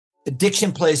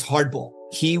Addiction plays hardball.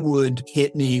 He would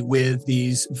hit me with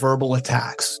these verbal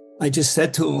attacks. I just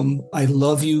said to him, I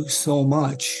love you so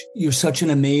much. You're such an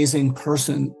amazing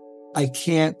person. I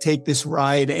can't take this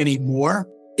ride anymore.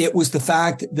 It was the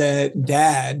fact that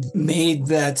Dad made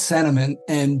that sentiment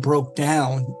and broke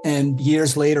down. And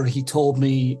years later, he told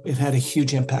me it had a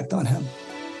huge impact on him.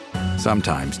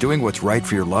 Sometimes doing what's right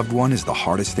for your loved one is the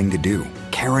hardest thing to do.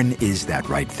 Karen is that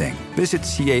right thing. Visit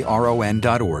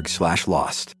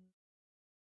caron.org/lost.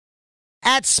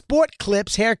 At Sport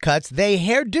Clips Haircuts, they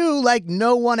hairdo like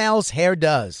no one else hair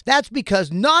does. That's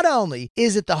because not only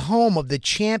is it the home of the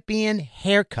champion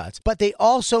haircuts, but they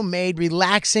also made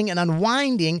relaxing and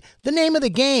unwinding the name of the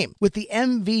game. With the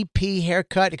MVP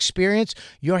haircut experience,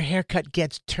 your haircut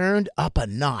gets turned up a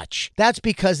notch. That's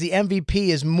because the MVP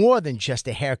is more than just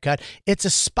a haircut. It's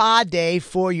a spa day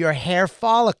for your hair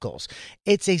follicles.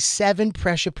 It's a 7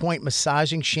 pressure point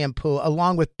massaging shampoo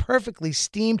along with perfectly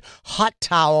steamed hot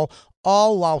towel,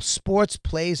 all while sports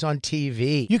plays on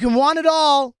TV. You can want it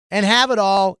all and have it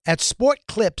all at Sport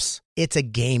Clips. It's a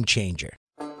game changer.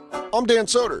 I'm Dan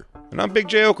Soder. And I'm Big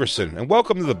J. Okerson, and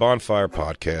welcome to the Bonfire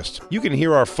Podcast. You can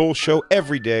hear our full show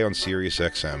every day on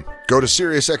SiriusXM. Go to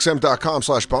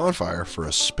SiriusXM.com/bonfire for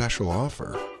a special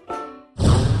offer.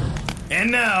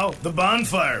 And now, the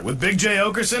Bonfire with Big J.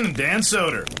 Okerson and Dan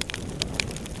Soder.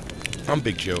 I'm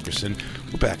Big J. Okerson.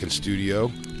 We're back in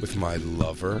studio with my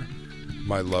lover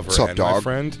What's up, and dog? my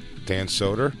friend, Dan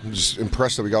Soder. I'm just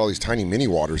impressed that we got all these tiny mini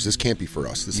waters. This can't be for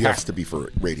us. This has to be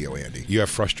for Radio Andy. You have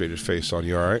frustrated face on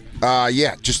you, all right?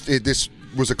 Yeah, this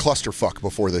was a clusterfuck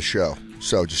before this show.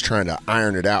 So just trying to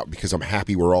iron it out because I'm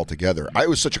happy we're all together. It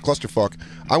was such a clusterfuck,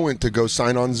 I went to go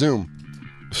sign on Zoom.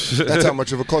 That's how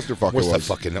much of a clusterfuck it was.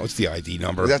 What's the ID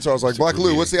number? That's what I was like, Black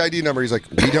Lou, what's the ID number? He's like,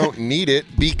 we don't need it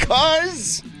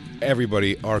because...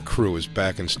 Everybody, our crew is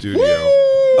back in studio.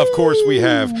 Of course, we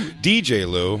have DJ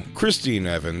Lou, Christine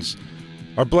Evans,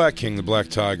 our Black King, the Black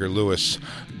Tiger, Lewis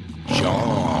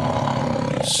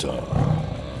Johnson.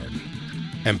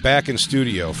 And back in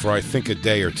studio for, I think, a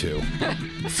day or two.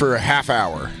 For a half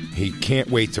hour. He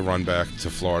can't wait to run back to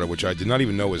Florida, which I did not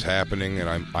even know was happening, and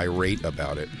I'm irate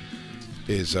about it.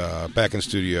 Is back in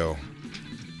studio,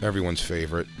 everyone's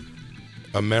favorite,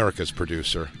 America's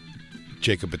producer,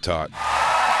 Jacob Batat.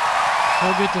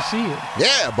 So good to see you.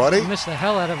 Yeah, buddy. I miss the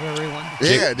hell out of everyone.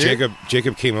 Yeah, dude.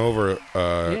 Jacob came over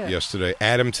yesterday.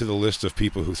 Add him to the list of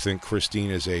people who think Christine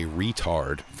is a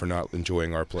retard for not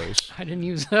enjoying our place. I didn't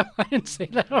use that. I didn't say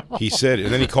that at all. He said it,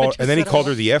 and then he called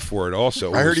her the F word.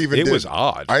 Also, it was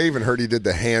odd. I even heard he did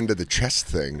the hand to the chest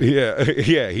thing.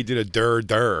 Yeah, he did a dur.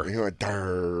 He went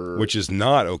dur, which is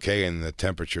not okay in the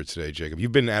temperature today, Jacob.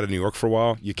 You've been out of New York for a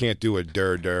while. You can't do a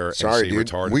dur. Sorry, and say dude.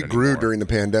 retarded We grew anymore. during the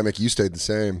pandemic. You stayed the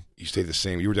same. You stayed the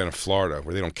same. You were down in Florida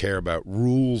where they don't care about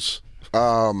rules.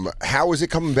 How is it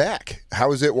coming back?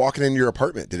 How is it walking into your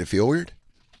apartment? Did it feel weird?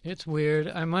 It's weird.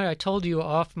 I told you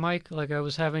off mic, like I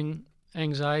was having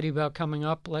anxiety about coming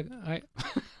up. Like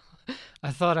I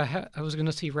thought I was going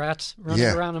to see rats running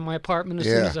around in my apartment as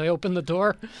soon as I opened the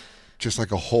door. Just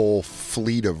like a whole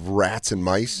fleet of rats and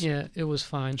mice? Yeah, it was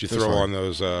fine. Did you throw on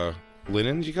those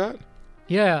linens you got?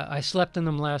 Yeah, I slept in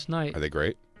them last night. Are they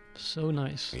great? So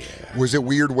nice. Yeah. Was it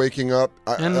weird waking up?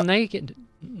 And naked.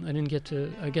 I get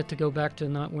to go back to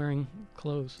not wearing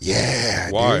clothes.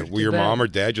 Yeah. Why? Dude. Will your mom or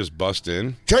dad just bust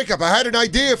in? Jacob, I had an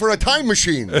idea for a time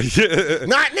machine.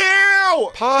 Not now!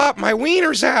 Pop, my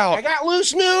wiener's out. I got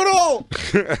loose noodle.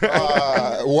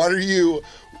 What are you?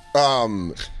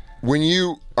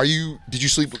 Did you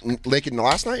sleep naked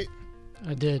last night?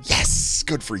 I did. Yes,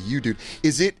 good for you, dude.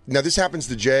 Now this happens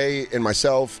to Jay and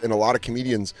myself and a lot of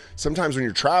comedians. Sometimes when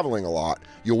you're traveling a lot,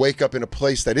 you'll wake up in a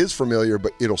place that is familiar,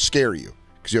 but it'll scare you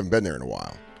because you haven't been there in a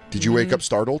while. Did you wake up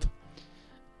startled?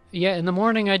 Yeah, in the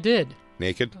morning I did.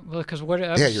 Naked? Because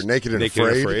you're naked and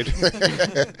afraid.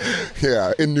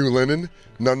 Yeah, in new linen,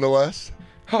 nonetheless.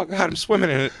 Oh, God, I'm swimming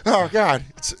in it. Oh, God.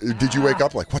 Did you wake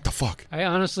up like, what the fuck? I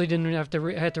honestly didn't have to.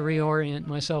 I had to reorient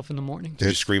myself in the morning. Did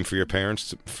you scream for your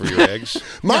parents for your eggs?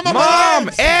 Mom,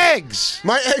 eggs!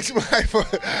 My eggs! Mom,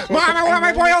 I want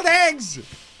my boiled eggs!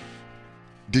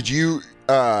 Did you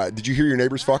hear your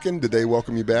neighbors fucking? Did they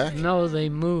welcome you back? No, they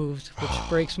moved, which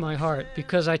breaks my heart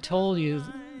because I told you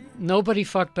nobody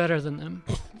fucked better than them.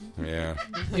 Yeah.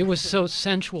 It was so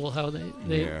sensual how they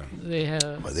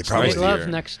probably love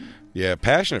next. Yeah,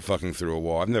 passionate fucking through a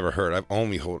wall. I've never heard. I've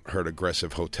only heard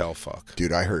aggressive hotel fuck.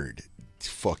 Dude, I heard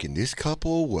fucking this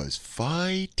couple was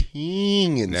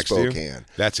fighting in Next Spokane. to you?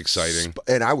 That's exciting.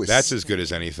 And that's as good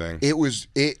as anything.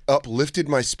 It uplifted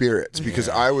my spirits because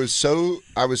I was so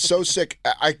sick.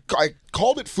 I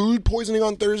called it food poisoning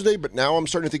on Thursday, but now I'm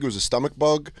starting to think it was a stomach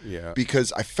bug. Yeah.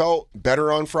 Because I felt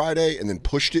better on Friday and then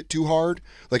pushed it too hard.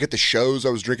 Like at the shows, I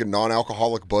was drinking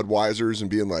non-alcoholic Budweisers and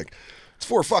being like, "It's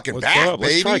for fucking back, baby."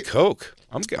 Let's try Coke.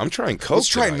 I'm trying Coke. Let's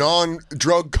try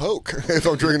non-drug Coke if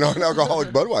I'm drinking non-alcoholic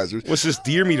Budweisers. What's this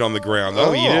deer meat on the ground?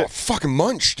 I'll eat it. Fucking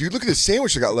munch, dude. Look at this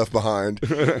sandwich I got left behind.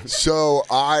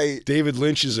 David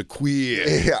Lynch is a queer.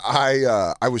 Yeah,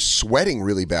 I was sweating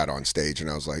really bad on stage, and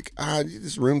I was like,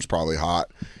 this room's probably hot.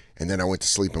 And then I went to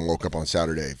sleep and woke up on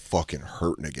Saturday fucking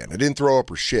hurting again. I didn't throw up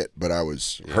or shit, but I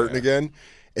was hurting again.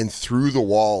 And through the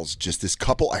walls, just this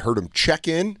couple, I heard them check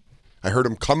in. I heard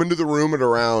them come into the room at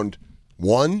around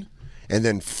 1. And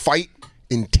then fight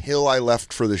until I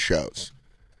left for the shows,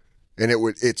 and it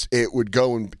would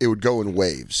go in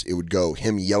waves. It would go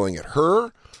him yelling at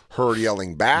her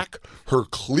yelling back, her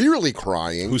clearly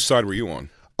crying. Whose side were you on?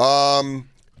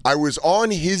 I was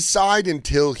on his side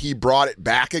until he brought it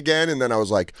back again, and then I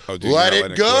was like, let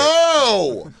it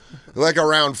go. Like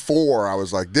around 4, I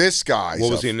was like, this guy.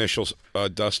 What was the initial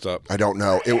dust up? I don't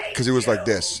know, because it was like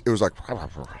this. It was like.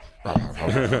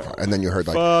 And then you heard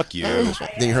like, fuck you.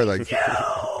 Then you heard like,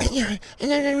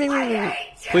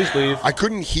 please leave. I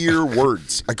couldn't hear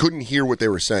words. I couldn't hear what they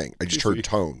were saying. I just heard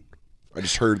tone. I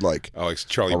just heard like, oh, it's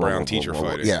Charlie Brown teacher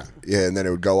fighting. Yeah, and then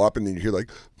it would go up, and then you hear like,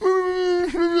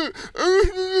 I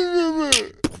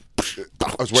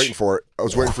was waiting for it. I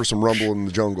was waiting for some rumble in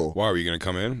the jungle. Why were you going to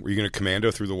come in? Were you going to commando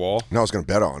through the wall? No, I was going to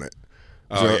bet on it.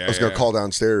 I was going to call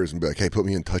downstairs and be like, "Hey, put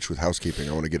me in touch with housekeeping.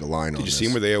 I want to get a line on this." Did you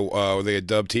see them? Were they a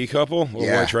dub T couple? A little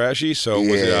white trashy. So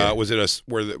was it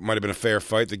where it might have been a fair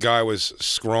fight? The guy was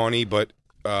scrawny but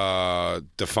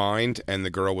defined, and the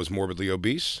girl was morbidly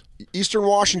obese. Eastern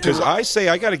Washington. Because I say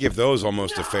I got to give those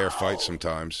almost a fair fight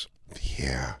sometimes.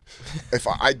 Yeah, if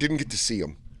I didn't get to see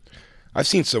them, I've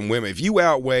seen some women. If you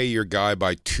outweigh your guy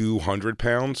by 200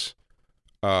 pounds,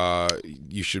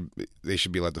 they should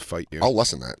be allowed to fight you. I'll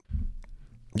lessen that.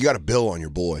 You got a bill on your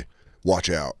boy. Watch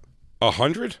out.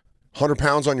 100? 100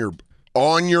 pounds on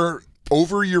your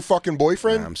over your fucking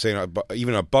boyfriend? Yeah, I'm saying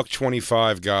even a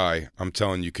 $125 guy, I'm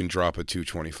telling you, can drop a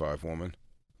 225 woman.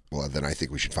 Well, then I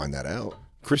think we should find that out.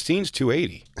 Christine's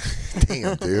 280.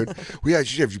 Damn, dude. We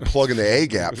should have you plug in the A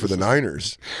gap for the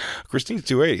Niners. Christine's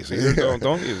 280. So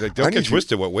don't get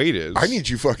twisted what weight is. I need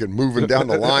you fucking moving down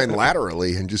the line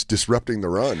laterally and just disrupting the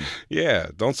run. Yeah,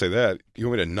 don't say that. You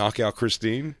want me to knock out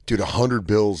Christine? Dude, 100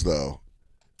 bills, though.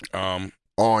 On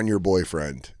your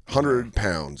boyfriend. 100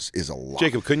 pounds is a lot.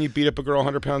 Jacob, couldn't you beat up a girl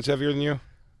 100 pounds heavier than you?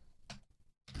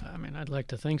 I mean, I'd like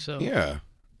to think so. Yeah.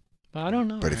 But I don't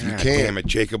know. But if you can't. Damn it,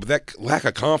 Jacob. With that lack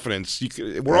of confidence,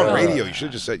 we're on radio. You should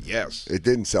have just said yes. It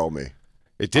didn't sell me.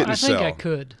 It didn't sell. I think I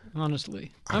could,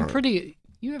 honestly. I'm pretty.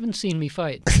 You haven't seen me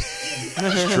fight.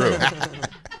 It's true.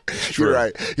 You're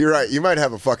right. You're right. You might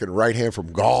have a fucking right hand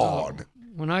from God.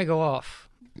 When I go off,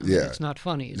 it's not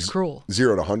funny. It's cruel.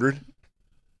 0 to 100?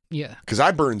 Yeah. Because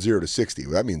I burn 0 to 60.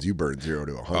 That means you burn 0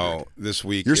 to 100. Oh, this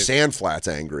week. Your sand flat's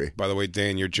angry. By the way,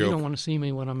 Dan, your joke. You don't want to see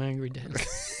me when I'm angry, Dan.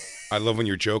 I love when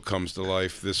your joke comes to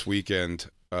life. This weekend,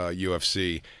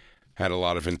 UFC had a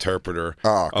lot of interpreter,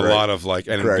 a lot of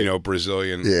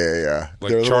Brazilian,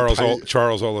 like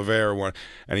Charles Oliveira one,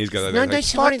 and he's got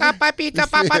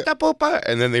that,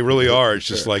 and then they really are. It's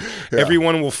just like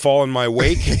everyone will fall in my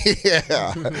wake.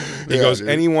 Yeah, he goes,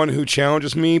 anyone who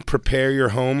challenges me, prepare your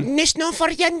home. He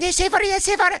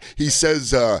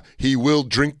says he will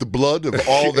drink the blood of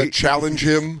all that challenge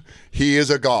him. He is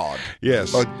a god.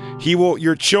 Yes, he will.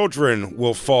 Your children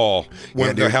will fall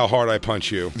when how hard I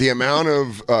punch you. The amount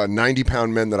of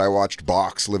 90-pound men that I watched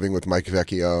box living with Mike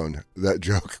Vecchione, that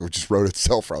joke just wrote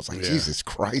itself. I was like, Jesus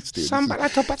Christ, dude. Somebody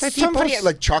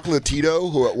like Chocolatito,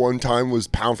 who at one time was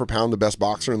pound for pound the best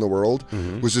boxer in the world,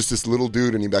 was just this little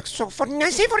dude, and he'd be like,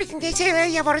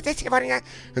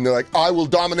 and they're like, I will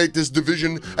dominate this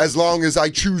division as long as I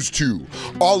choose to.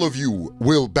 All of you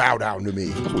will bow down to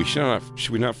me. We should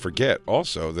we not forget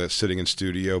also that sitting in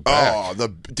studio back. Oh,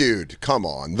 dude, come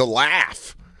on. The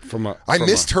laugh. I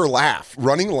missed her laugh.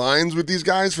 Running lines with these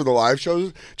guys for the live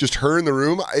shows, just her in the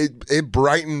room, it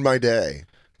brightened my day.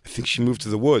 I think she moved to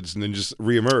the woods and then just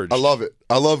reemerged. I love it.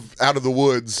 I love Out of the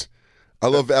Woods. I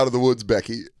love Out of the Woods,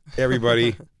 Becky.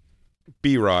 Everybody,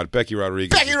 B-Rod, Becky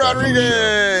Rodriguez. Becky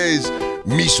Rodriguez!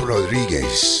 Miss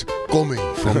Rodriguez, coming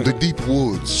from the deep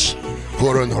woods.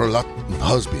 Her and her Latin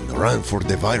husband ran for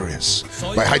the virus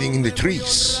by hiding in the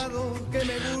trees.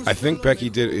 I think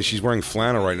Becky she's wearing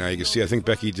flannel right now. You can see, I think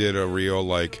Becky did a real,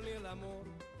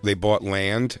 they bought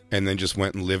land and then just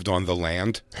went and lived on the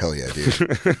land. Hell yeah,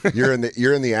 dude! You're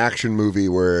in the action movie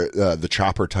where the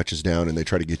chopper touches down and they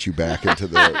try to get you back into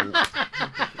the.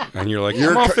 And you're like,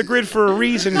 I'm off the grid for a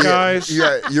reason, guys.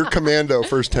 Yeah, you're Commando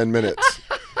first 10 minutes.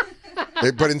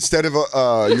 But instead of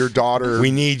your daughter,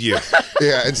 we need you.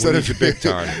 Yeah, instead of you big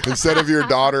time. Instead of your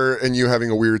daughter and you having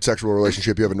a weird sexual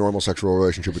relationship, you have a normal sexual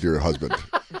relationship with your husband.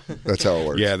 That's how it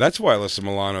works. Yeah, that's why Alyssa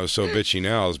Milano is so bitchy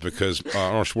now, is because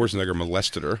Arnold Schwarzenegger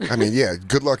molested her. I mean, yeah,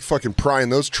 good luck fucking prying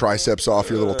those triceps off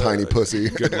your little tiny pussy.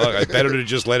 Good luck. I better to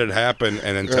just let it happen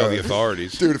and then tell the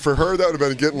authorities. Dude, for her, that would have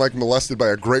been getting like molested by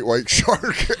a great white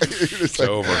shark. It's like,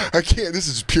 over. I can't. This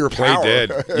is pure play power.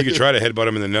 Dead. You could try to headbutt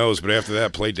him in the nose, but after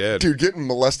that, play dead. Dude, getting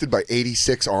molested by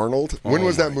 86 Arnold. When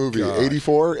was that movie? God.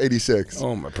 84, 86.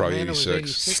 Oh my, probably 86.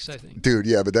 86, I think. Dude,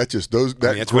 yeah, but that just those.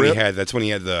 That that's when he had. That's when he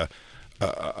had the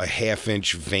a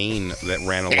half-inch vein that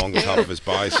ran along the top of his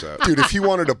bicep. Dude, if he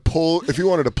wanted to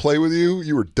play with you,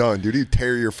 you were done, dude. He'd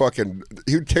tear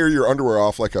your underwear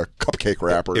off like a cupcake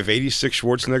wrapper. If 86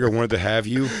 Schwarzenegger wanted to have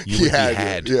you, you would be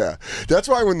had. Yeah, that's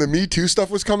why when the Me Too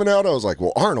stuff was coming out, I was like,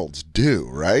 well, Arnold's due,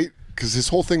 right? Because his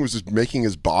whole thing was just making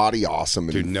his body awesome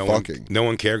and dude, fucking. No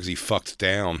one cared because he fucked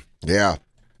down. Yeah.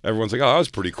 Everyone's like, oh, that was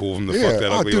pretty cool of him to fuck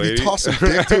that ugly dude, lady. He tossed some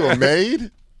dick to a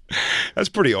maid. That's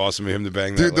pretty awesome of him to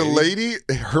bang that dude, lady.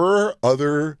 The lady, her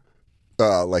other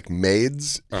like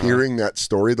maids hearing that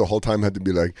story the whole time had to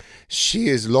be like, she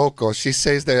is loco. She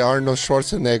says that Arnold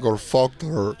Schwarzenegger fucked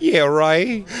her. Yeah,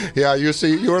 right? Yeah, you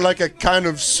see, you're like a kind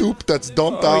of soup that's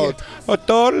dumped out. Yeah. Oh,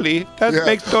 totally. That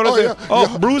makes total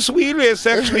sense. Bruce Willis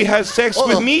actually had sex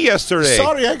with me yesterday.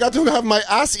 Sorry, I got to have my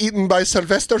ass eaten by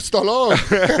Sylvester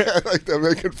Stallone. Like they're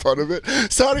making fun of it.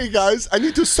 Sorry, guys, I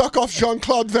need to suck off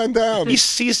Jean-Claude Van Damme.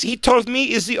 He told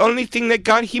me is the only thing that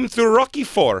got him through Rocky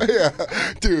IV. Yeah,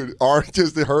 dude,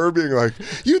 just her being like,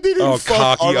 you didn't fuck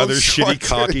cocky, Arnold other shitty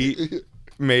cocky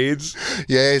maids.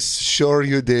 Yes, sure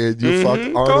you did. You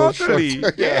fucked Arnold totally.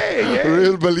 Yeah.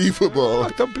 Real believable. Oh,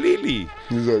 completely.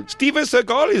 Like, Steven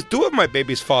Seagal is two of my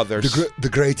baby's fathers. The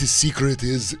greatest secret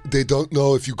is they don't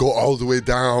know if you go all the way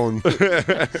down.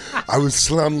 I was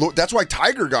slam. That's why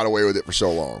Tiger got away with it for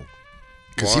so long.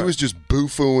 Because he was just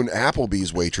boo-fooing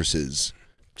Applebee's waitresses.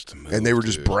 And they were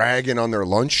just bragging on their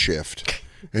lunch shift.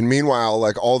 And meanwhile,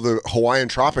 like all the Hawaiian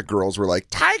Tropic girls were like,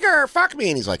 Tiger, fuck me.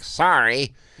 And he's like,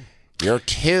 sorry, you're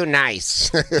too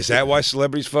nice. Is that why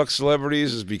celebrities fuck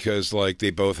celebrities? Is because like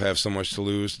they both have so much to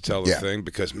lose to tell the thing?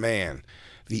 Because man,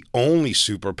 the only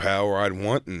superpower I'd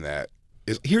want in that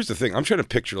is, here's the thing. I'm trying to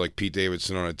picture like Pete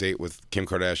Davidson on a date with Kim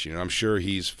Kardashian. I'm sure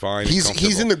he's fine.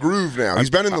 He's in the groove now.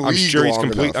 He's been in the league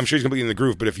long enough. I'm sure he's completely in the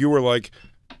groove. But if you were like,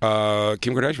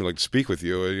 Kim Kardashian would like to speak with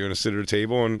you. You're going to sit at a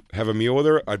table and have a meal with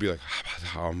her. I'd be like,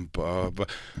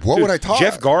 what would I talk?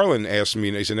 Jeff Garland asked me,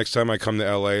 and he said, next time I come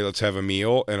to LA, let's have a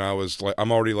meal. And I was like,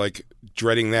 I'm already like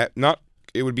dreading that.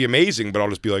 It would be amazing, but I'll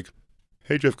just be like,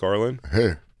 hey, Jeff Garland.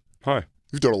 Hey. Hi.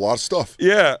 You've done a lot of stuff.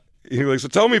 Yeah. He's like, so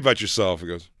tell me about yourself. He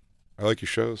goes, I like your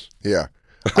shows. Yeah.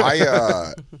 I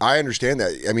understand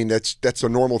that. I mean, that's a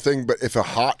normal thing. But if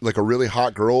a really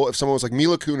hot girl, if someone was like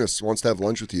Mila Kunis wants to have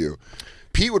lunch with you,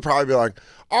 Pete would probably be like,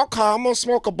 okay, I'm going to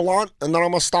smoke a blunt, and then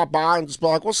I'm going to stop by and just be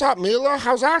like, what's up, Mila?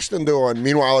 How's Ashton doing?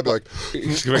 Meanwhile, I'd be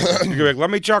like, let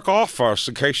me jerk off first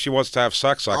in case she wants to have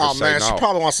sex. I can say no. She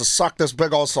probably wants to suck this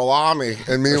big old salami.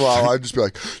 And meanwhile, I'd just be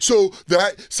like, so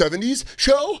that 70s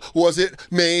show, was it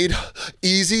made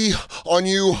easy on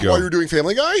you while you were doing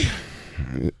Family Guy?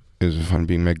 Is it fun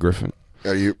being Meg Griffin?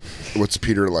 What's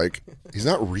Peter like? He's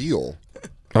not real.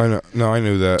 I know. No, I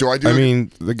knew that.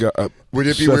 The guy. Would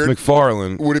it be Seth weird?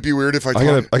 MacFarlane. Would it be weird if I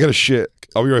got a shit.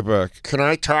 I'll be right back. Can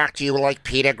I talk to you like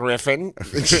Peter Griffin?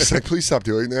 And she's like, please stop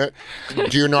doing that.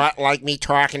 Do you not like me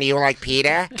talking to you like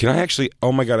Peter? Can I actually?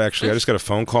 Oh my God! Actually, I just got a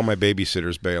phone call. My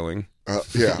babysitter's bailing.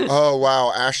 Yeah. Oh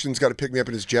wow. Ashton's got to pick me up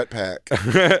in his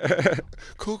jetpack.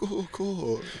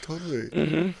 Cool. Totally.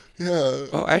 Mm-hmm. Yeah.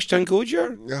 Oh, Ashton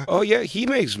Kutcher? Yeah. Oh yeah, he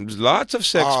makes lots of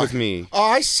sex with me. Oh,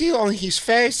 I see on his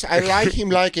face. I like him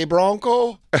like a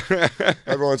Bronco.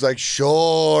 Everyone's like,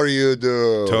 sure you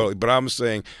do. Totally. But I'm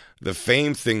saying the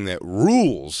fame thing that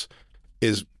rules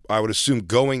is, I would assume,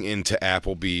 going into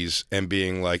Applebee's and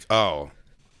being like, oh,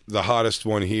 the hottest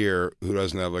one here who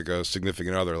doesn't have like a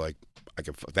significant other, like,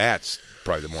 that's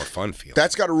probably the more fun feeling.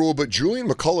 That's got a rule, but Julian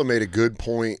McCullough made a good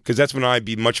point. Because that's when I'd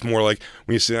be much more like,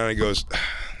 when you sit down and he goes,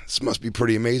 this must be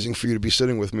pretty amazing for you to be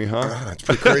sitting with me, huh? It's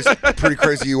pretty crazy. Pretty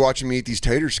crazy you watching me eat these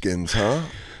tater skins, huh?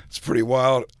 It's pretty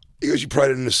wild. Because you probably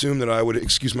didn't assume that I would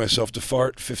excuse myself to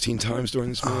fart 15 times during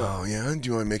this meal. Oh, yeah? Do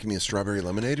you want to make me a strawberry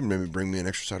lemonade and maybe bring me an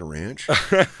extra side of ranch?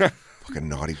 Fucking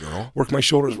naughty girl. Work my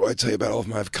shoulders while I tell you about all of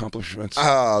my accomplishments.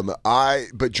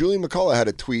 But Julian McCullough had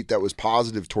a tweet that was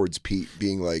positive towards Pete,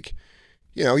 being like,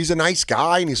 you know, he's a nice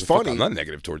guy and he's funny. I'm not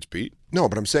negative towards Pete. No,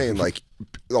 but I'm saying like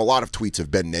a lot of tweets have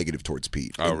been negative towards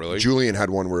Pete. Oh, really? Julian had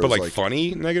one where it but was like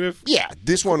funny negative? Yeah,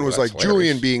 this one was like hilarious.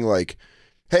 Julian being like,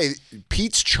 hey,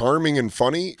 Pete's charming and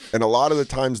funny, and a lot of the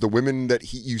times the women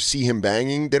that you see him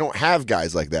banging, they don't have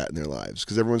guys like that in their lives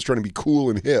because everyone's trying to be cool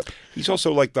and hip. He's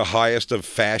also like the highest of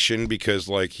fashion because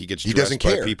like he gets dressed doesn't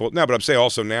care. by people. No, but I'm saying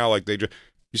also now like you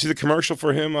see the commercial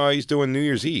for him? He's doing New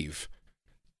Year's Eve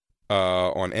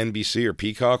on NBC or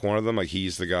Peacock. One of them, like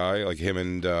he's the guy. Like him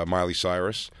and Miley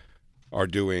Cyrus are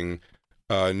doing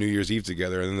New Year's Eve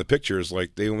together, and then the pictures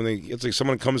like it's like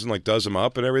someone comes and like does him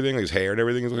up and everything, like his hair and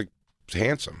everything is like.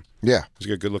 Handsome. Yeah. He's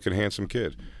got a good looking, handsome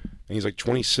kid. And he's like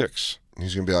 26.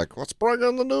 He's going to be like, let's bring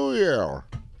in the new year.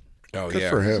 Oh, Good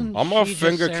for him. I'm going to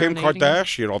finger Kim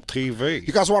Kardashian on TV.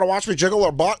 You guys want to watch me jiggle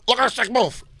her butt? Look at this thing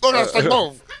move. Look at this thing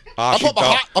move. I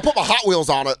put my Hot Wheels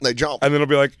on it and they jump. And then it'll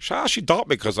be like, she dumped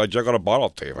me because I juggled a bottle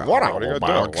on TV. What are you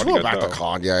going to do? Go back to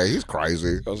Kanye. He's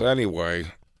crazy. Because anyway,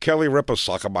 Kelly Ripa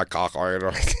sucking my cock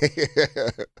later.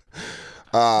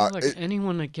 Like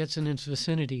anyone that gets in his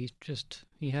vicinity,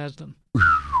 he has them.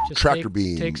 Just tractor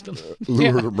beam. Takes them.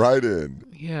 Lured them right in.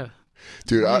 Yeah.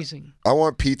 Dude, amazing. I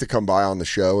want Pete to come by on the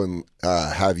show and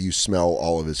have you smell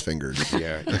all of his fingers.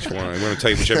 Yeah, each one. I'm going to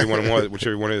tell you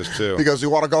whichever one is, too. He goes, you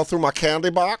want to go through my candy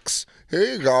box?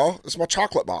 Here you go. It's my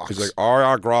chocolate box. He's like,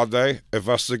 Ariana Grande,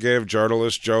 investigative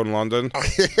journalist Joan London.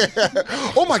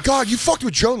 Oh, my God. You fucked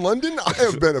with Joan London? I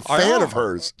have been a fan of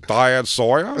hers. Diane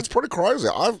Sawyer? It's pretty crazy.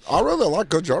 I really like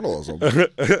good journalism.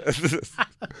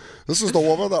 This is the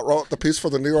woman that wrote the piece for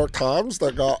the New York Times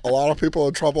that got a lot of people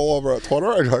in trouble over at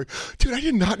Twitter. And like, dude, I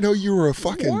did not know you were a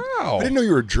fucking... Wow. I didn't know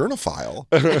you were a journophile.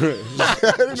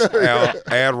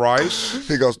 Anne Rice.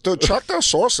 He goes, dude, check their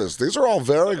sources. These are all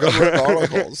very good written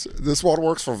articles. This one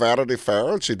works for Vanity Fair,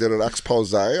 and she did an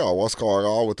expose on what's going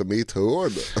on with the Me Too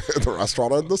and the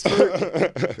restaurant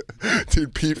industry.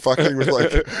 Dude, Pete fucking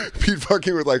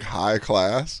with like high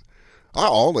class. I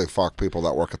only fuck people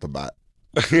that work at the Met.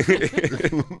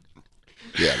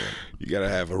 Yeah, man. You got to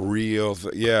have a real...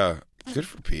 yeah. Good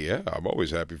for Pete. Yeah, I'm always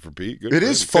happy for Pete. Good it for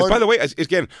is him. fun. By the way,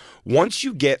 again, once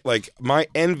you get like my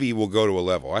envy will go to a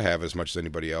level. I have as much as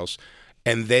anybody else,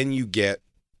 and then you get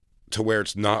to where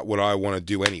it's not what I want to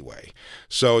do anyway.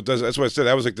 So it does. That's what I said.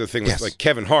 That was like the thing with like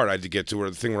Kevin Hart. I had to get to where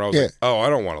the thing where I was like, oh, I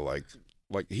don't want to like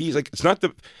he's like it's not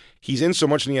the he's in so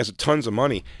much and he has tons of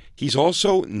money. He's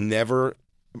also never.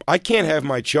 I can't have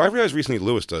my chill. I realized recently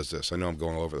Lewis does this. I know I'm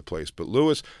going all over the place, but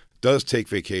Lewis does take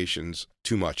vacations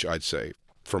too much. I'd say.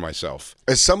 For myself.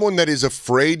 As someone that is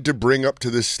afraid to bring up to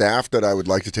this staff that I would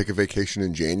like to take a vacation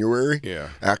in January,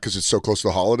 because it's so close to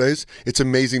the holidays, it's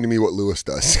amazing to me what Lewis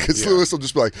does. Because Lewis will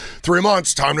just be like, 3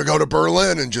 months, time to go to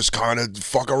Berlin and just kind of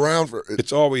fuck around.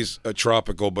 It's always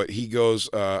tropical, but he goes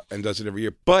and does it every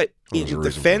year. But in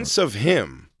defense of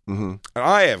him,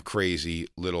 I have crazy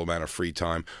little amount of free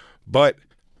time, but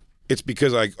it's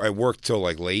because I work till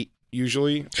like late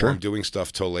usually. Sure. Or I'm doing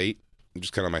stuff till late.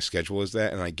 Just kind of my schedule is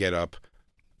that, and I get up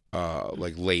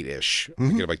like late-ish. I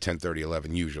get up like 10:30,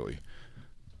 11 usually.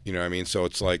 You know what I mean? So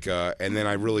it's like, and then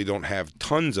I really don't have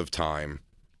tons of time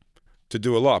to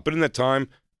do a lot. But in that time,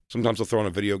 sometimes I'll throw on a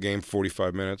video game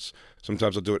 45 minutes.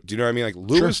 Sometimes I'll do it. Do you know what I mean? Like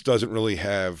Lewis doesn't really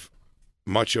have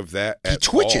much of that at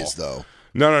all. He twitches, though.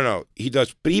 No. He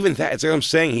does. But even that, it's like I'm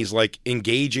saying, he's like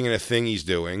engaging in a thing he's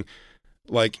doing.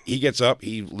 Like he gets up,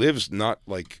 he lives not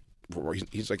like,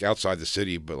 he's like outside the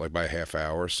city, but like by a half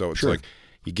hour. So it's like,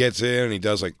 he gets in and he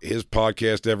does like his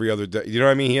podcast every other day. You know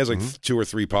what I mean? He has like 2 or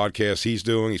 3 podcasts he's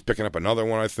doing. He's picking up another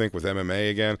one, I think, with MMA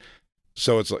again.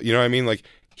 So it's like, you know what I mean? Like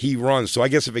he runs. So I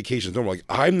guess a vacation's normal. Like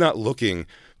I'm not looking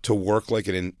to work like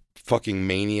a fucking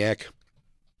maniac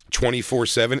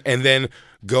 24/7 and then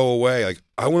go away. Like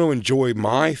I want to enjoy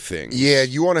my thing. Yeah,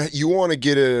 you want to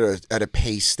get it at a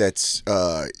pace that's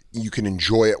you can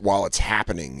enjoy it while it's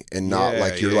happening and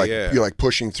not you're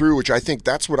pushing through, which I think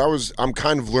that's what I'm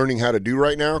kind of learning how to do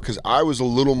right now, because I was a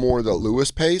little more the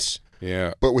Lewis pace.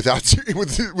 Yeah. But without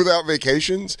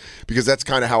vacations, because that's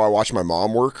kind of how I watched my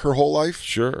mom work her whole life.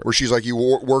 Sure. Where she's like, you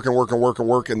work,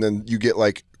 and then you get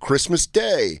like Christmas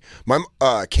Day. My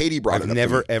Katie brought it up. I've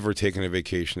never ever taken a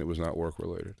vacation that was not work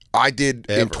related. I did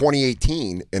in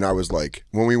 2018, and I was like,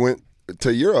 when we went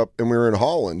to Europe and we were in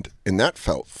Holland, and that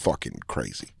felt fucking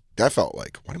crazy. That felt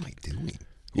like, what am I doing?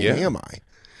 Who am I?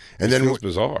 And then it feels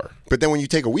bizarre. But then when you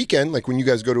take a weekend, like when you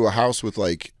guys go to a house with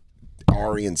like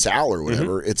Ari and Sal or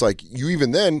whatever, it's like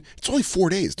it's only 4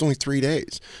 days. It's only 3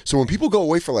 days. So when people go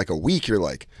away for like a week, you're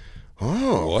like,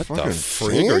 Oh, what the fucking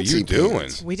frig are you fancy doing?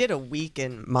 pants. We did a week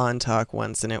in Montauk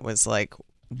once, and it was like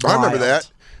I remember wild.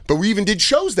 that. But we even did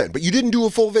shows then. But you didn't do a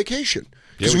full vacation.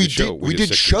 Yeah, we did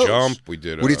Sixth shows. and Jump. We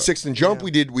did Sixth and Jump.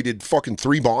 Yeah. We did fucking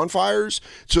 3 bonfires.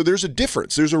 So there's a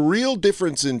difference. There's a real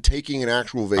difference in taking an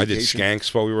actual vacation. I did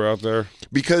skanks while we were out there.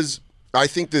 Because I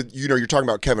think that, you're talking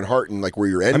about Kevin Hart and like where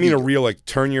you're I mean, a real, like,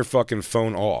 turn your fucking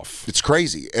phone off. It's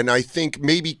crazy. And I think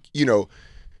maybe,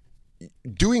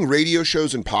 doing radio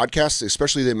shows and podcasts,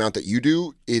 especially the amount that you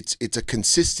do, it's a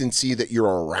consistency that you're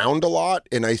around a lot.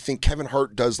 And I think Kevin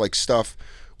Hart does like stuff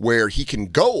where he can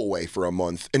go away for a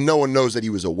month and no one knows that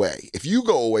he was away. If you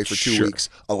go away for 2 weeks,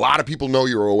 a lot of people know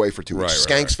you're away for 2 weeks.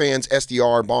 Skanks fans,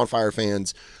 SDR, Bonfire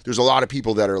fans, there's a lot of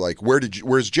people that are like,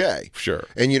 where's Jay? Sure.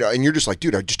 And and you're just like,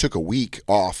 dude, I just took a week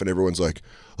off, and everyone's like,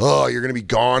 oh, you're gonna be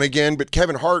gone again. But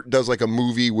Kevin Hart does like a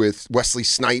movie with Wesley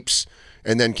Snipes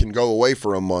and then can go away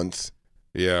for a month.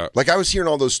 Yeah. Like I was hearing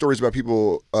all those stories about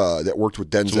people that worked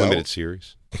with Denzel. It's a limited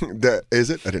series. Is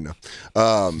it? I didn't know.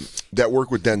 That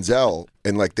work with Denzel,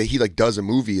 and like he like does a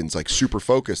movie and it's like super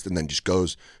focused, and then just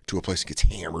goes to a place and gets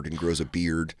hammered and grows a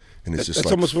beard, and it's just that's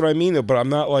like, almost what I mean though. But I'm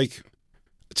not like.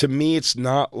 To me, it's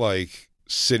not like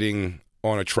sitting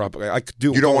on a tropical. I could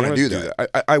do. You don't want to do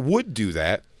that. I would do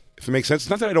that if it makes sense. It's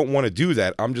not that I don't want to do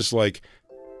that. I'm just like.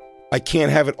 I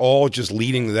can't have it all just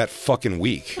leading to that fucking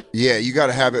week. Yeah, you got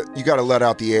to have it. You got to let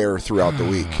out the air throughout the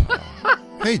week.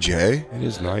 Hey, Jay. It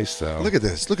is nice though. Look at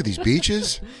this. Look at these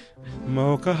beaches.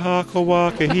 Mocha haka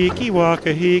waka hiki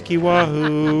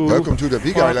wahoo. Welcome to the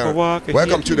Big Island.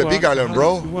 Welcome to the Big Island,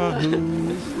 bro.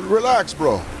 Relax,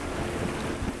 bro.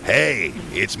 Hey,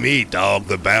 it's me, Dog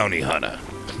the Bounty Hunter.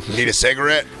 Need a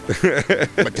cigarette? I'm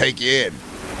gonna take you in.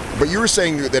 But you were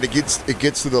saying that it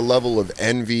gets to the level of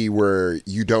envy where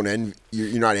you don't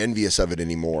you're not envious of it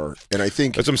anymore. And I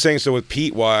think that's what I'm saying. So with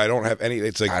Pete, why I don't have any?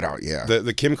 It's like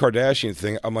the Kim Kardashian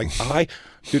thing. I'm like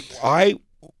I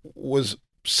was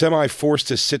semi forced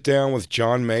to sit down with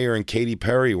John Mayer and Katy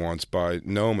Perry once by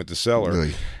Noam at the Cellar,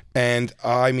 really? And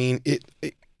I mean it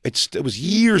was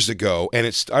years ago,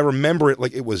 and I remember it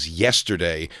like it was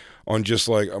yesterday. On just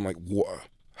like I'm like,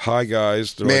 hi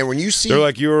guys, they're man. Like, when you see, they're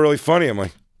like, you were really funny. I'm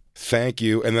like, thank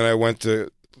you. And then I went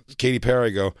to Katy Perry. I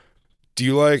go, do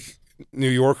you like New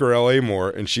York or L.A.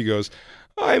 more? And she goes,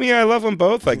 I mean, I love them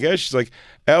both, I guess. She's like,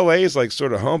 L.A. is like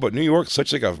sort of home, but New York's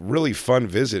such like a really fun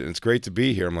visit, and it's great to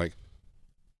be here. I'm like,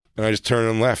 and I just turned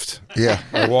and left. Yeah,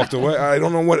 I walked away. I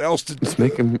don't know what else to. It's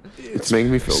making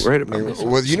me feel great about myself.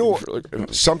 Well, you know,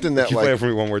 something that Can you play it for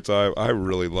me one more time? I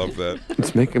really love that.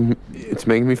 It's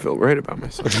making me feel great about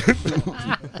myself.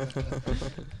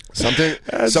 Something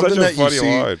such a that funny you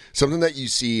see, line. something that you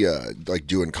see, like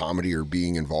doing comedy or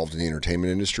being involved in the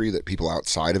entertainment industry that people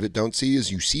outside of it don't see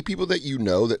is you see people that you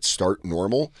know that start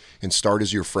normal and start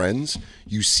as your friends.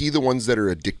 You see the ones that are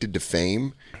addicted to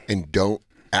fame and don't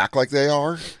act like they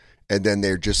are. And then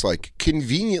they're just like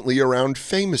conveniently around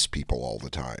famous people all the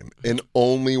time and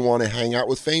only want to hang out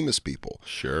with famous people.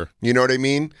 Sure. You know what I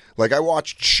mean? Like I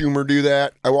watched Schumer do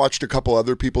that. I watched a couple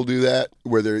other people do that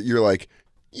where you're like,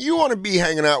 you want to be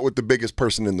hanging out with the biggest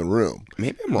person in the room.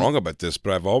 Maybe I'm wrong about this,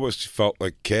 but I've always felt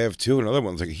like Kev too and other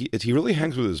ones. Like he really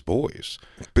hangs with his boys.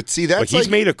 But see, that's like he's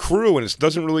made a crew, and it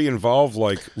doesn't really involve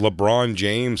like LeBron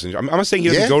James. And I'm not saying he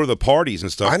doesn't go to the parties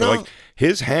and stuff, but like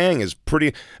his hang is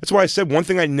pretty. That's why I said one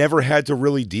thing I never had to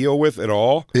really deal with at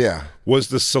all. Yeah, was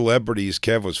the celebrities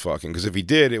Kev was fucking, because if he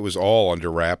did, it was all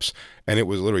under wraps, and it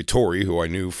was literally Tori, who I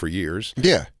knew for years.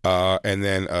 Yeah, and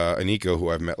then Aniko, who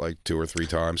I've met like 2 or 3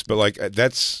 times. But like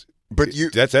that's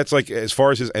like as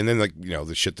far as his, and then like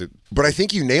the shit that. But I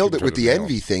think you nailed it with the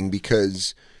envy thing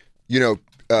because,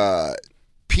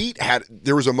 Pete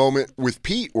there was a moment with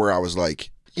Pete where I was like,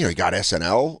 he got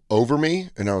SNL over me,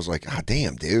 and I was like,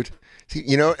 damn, dude.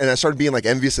 And I started being like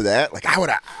envious of that. Like I would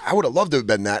have loved to have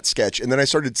been that sketch. And then I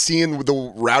started seeing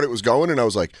the route it was going, and I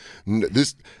was like,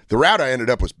 the route I ended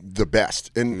up was the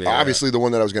best, and obviously the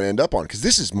one that I was going to end up on, because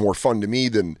this is more fun to me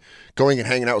than going and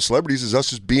hanging out with celebrities. Is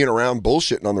us just being around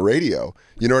bullshitting on the radio.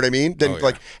 You know what I mean? Then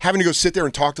like having to go sit there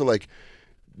and talk to like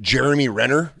Jeremy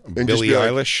Renner and Billie just be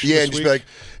Eilish. Like, and just be like,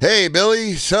 hey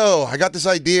Billy, so I got this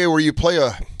idea where you play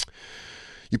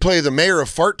the mayor of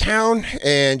Fart Town,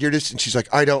 and and she's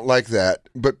like, I don't like that.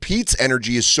 But Pete's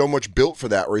energy is so much built for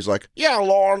that, where he's like, yeah,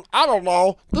 Lauren, I don't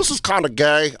know. This is kind of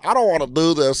gay. I don't want to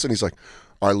do this. And he's like,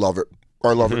 I love it.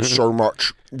 I love it so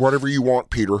much. Whatever you want,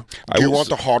 Peter. Do you want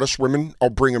the hottest women? I'll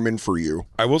bring them in for you.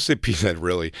 I will say Pete's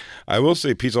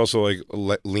also like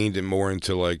leaned it more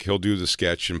into like he'll do the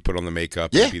sketch and put on the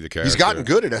makeup and be the character. He's gotten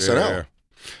good at SNL.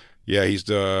 Yeah, he's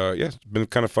it's been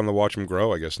kind of fun to watch him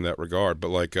grow, I guess, in that regard. But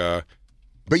like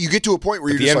But you get to a point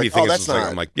where But you're just like, oh, that's like, not.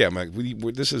 I'm like, yeah,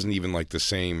 this isn't even like the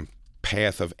same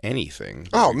path of anything.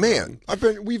 Oh man,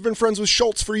 we've been friends with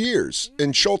Schultz for years,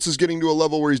 and Schultz is getting to a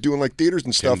level where he's doing like theaters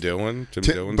and stuff. Tim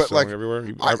Dillon's selling everywhere.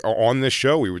 On this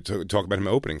show, we would talk about him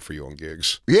opening for you on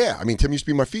gigs. Yeah, I mean, Tim used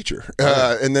to be my feature,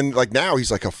 and then like now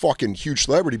he's like a fucking huge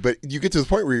celebrity. But you get to the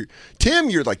point where Tim,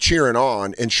 you're like cheering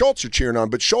on, and Schultz, you're cheering on.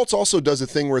 But Schultz also does a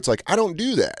thing where it's like, I don't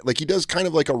do that. Like he does kind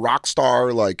of like a rock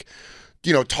star, like.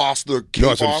 Toss the cape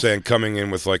off. I'm saying. Coming in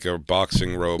with like a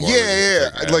boxing robe. Yeah.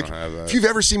 Like if you've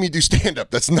ever seen me do stand up,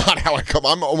 that's not how I come.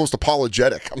 I'm almost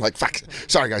apologetic. I'm like, fuck.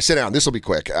 Sorry guys, sit down. This will be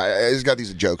quick. I just got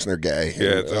these jokes and they're gay.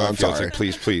 Yeah, I'm sorry. Like,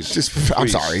 please. I'm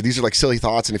sorry. These are like silly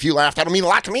thoughts, and if you laughed, that don't mean a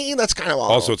lot to me. That's kind of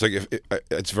awful. Also, it's like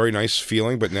it's a very nice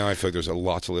feeling, but now I feel like there's a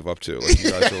lot to live up to. Like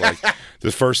you guys are like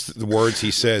the first words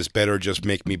he says better just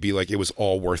make me be like it was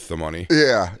all worth the money.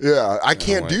 Yeah. I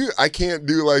can't do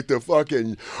like the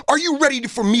fucking. Are you ready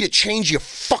for me to change your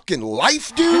fucking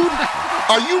life, dude?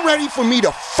 Are you ready for me to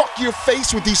fuck your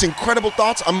face with these incredible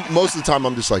thoughts? Most of the time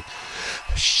I'm just like,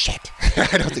 shit.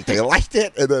 I don't think they liked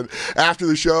it. And then after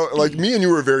the show, like me and you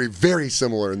were very, very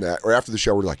similar in that. Or after the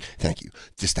show, we're like, thank you.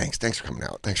 Just thanks for coming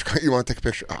out. Thanks for coming. You want to take a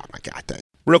picture? Oh my God, thanks.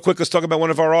 Real quick, let's talk about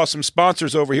one of our awesome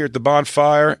sponsors over here at the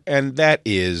Bonfire, and that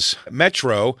is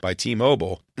Metro by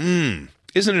T-Mobile.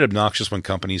 Isn't it obnoxious when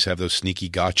companies have those sneaky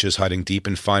gotchas hiding deep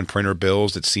in fine printer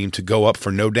bills that seem to go up for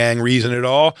no dang reason at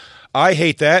all? I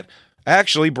hate that.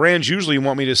 Actually, brands usually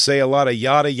want me to say a lot of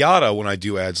yada yada when I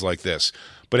do ads like this.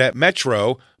 But at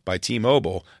Metro by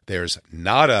T-Mobile, there's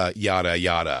nada yada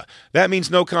yada. That means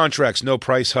no contracts, no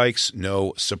price hikes,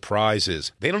 no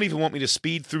surprises. They don't even want me to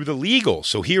speed through the legal,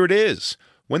 so here it is.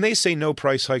 When they say no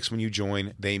price hikes when you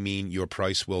join, they mean your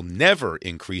price will never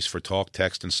increase for talk,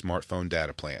 text, and smartphone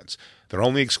data plans. Their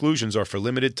only exclusions are for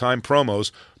limited time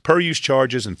promos, per-use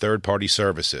charges, and third-party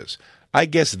services. I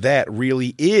guess that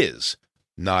really is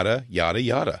nada yada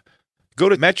yada. Go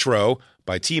to Metro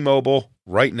by T-Mobile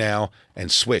right now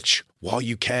and switch while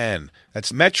you can.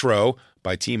 That's Metro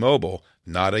by T-Mobile,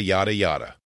 nada yada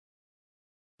yada.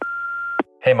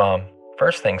 Hey Mom,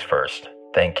 first things first,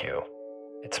 thank you.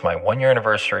 It's my 1-year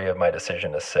anniversary of my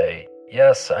decision to say,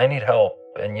 yes, I need help,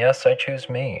 and yes, I choose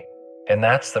me. And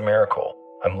that's the miracle.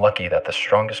 I'm lucky that the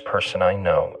strongest person I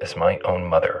know is my own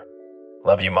mother.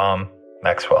 Love you, Mom.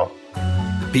 Maxwell.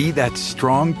 Be that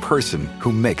strong person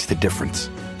who makes the difference.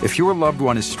 If your loved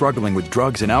one is struggling with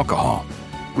drugs and alcohol,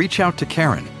 reach out to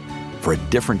Caron for a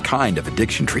different kind of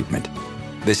addiction treatment.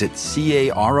 Visit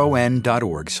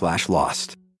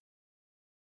caron.org/lost.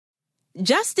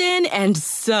 Justin and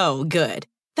so good.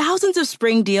 Thousands of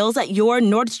spring deals at your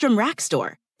Nordstrom Rack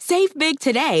store. Save big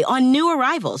today on new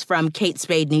arrivals from Kate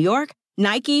Spade New York,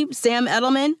 Nike, Sam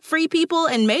Edelman, Free People,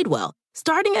 and Madewell,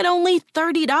 starting at only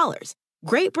 $30.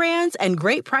 Great brands and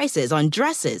great prices on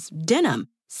dresses, denim,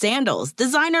 sandals,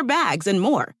 designer bags, and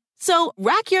more. So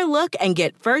rack your look and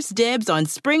get first dibs on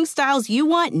spring styles you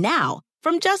want now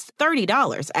from just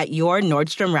 $30 at your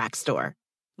Nordstrom Rack store.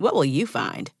 What will you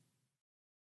find?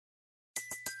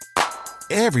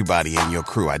 Everybody in your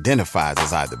crew identifies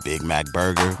as either Big Mac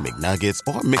Burger, McNuggets,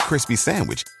 or McCrispy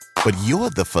Sandwich. But you're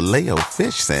the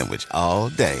Filet-O-Fish Sandwich all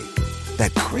day.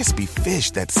 That crispy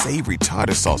fish, that savory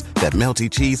tartar sauce, that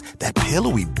melty cheese, that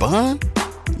pillowy bun.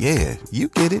 Yeah, you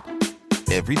get it.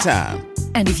 Every time.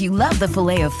 And if you love the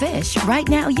Filet-O-Fish, right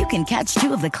now you can catch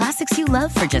 2 of the classics you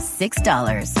love for just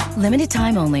 $6. Limited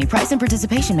time only. Price and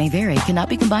participation may vary. Cannot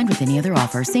be combined with any other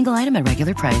offer. Single item at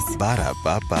regular price.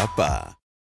 Ba-da-ba-ba-ba.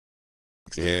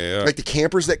 Yeah. Like the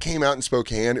campers that came out in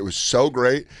Spokane, it was so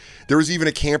great. There was even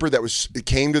a camper that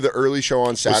came to the early show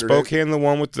on Saturday. Was Spokane the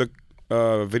one with the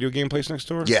video game place next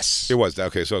door? Yes. It was.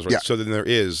 Okay, so I was right. Yeah. So then there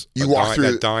is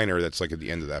that diner that's like at the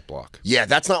end of that block. Yeah,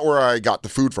 that's not where I got the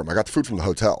food from. I got the food from the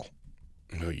hotel.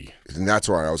 Oy. And that's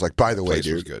where I was like, by the way,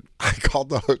 dude, was good. I called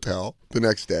the hotel the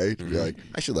next day to be like,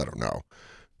 I should let them know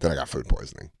that I got food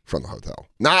poisoning from the hotel.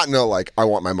 Not in a like, I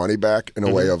want my money back in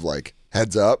a way of like,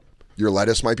 heads up. Your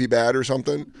lettuce might be bad or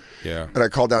something. Yeah. And I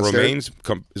called downstairs. Romaine's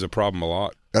is a problem a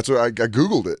lot. That's what I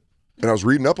Googled it. And I was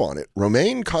reading up on it.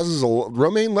 Romaine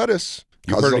lettuce.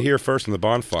 You heard it here first in the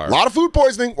Bonfire. A lot of food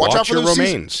poisoning. Watch out for your those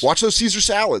romaines. Watch those Caesar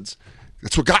salads.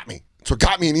 That's what got me. That's what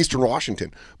got me in Eastern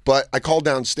Washington. But I called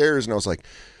downstairs and I was like,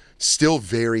 still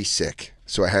very sick.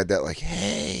 So I had that like,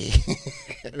 hey.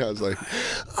 And I was like,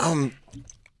 I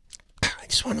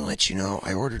just want to let you know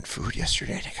I ordered food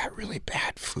yesterday and I got really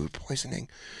bad food poisoning.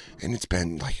 And it's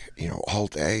been like, all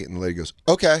day. And the lady goes,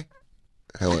 okay.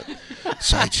 I went,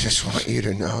 so I just want you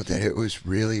to know that it was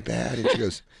really bad. And she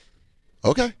goes,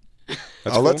 okay.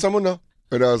 I'll let someone know.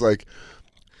 And I was like,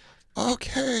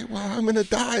 okay, well, I'm going to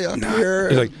die up here.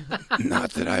 He's like,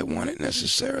 not that I want it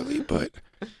necessarily, but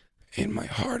in my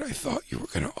heart, I thought you were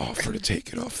going to offer to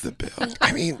take it off the bill.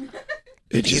 I mean,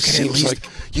 it just seems like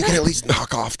you can at least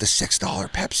knock off the $6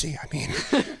 Pepsi. I mean,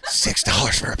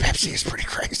 $6 for a Pepsi is pretty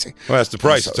crazy. Well, that's the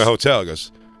price. It's a hotel. He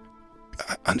goes,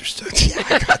 understood.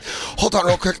 Hold on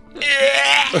real quick.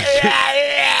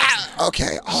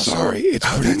 Okay. Also, sorry, it's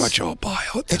pretty much all bile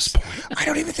at this point. I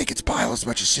don't even think it's bile as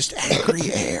much as just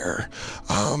angry air.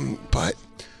 But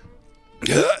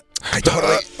I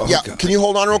totally. Yeah. God. Can you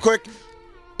hold on real quick?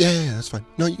 Yeah, that's fine.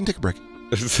 No, you can take a break.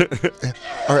 Yeah.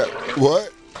 All right.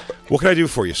 What? What can I do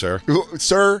for you, sir?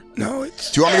 Sir? No,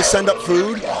 it's... Do you want me to send up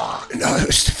food? No,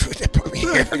 it's the food that put me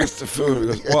here. It's the food.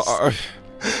 Goes, well,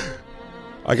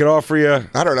 I could offer you...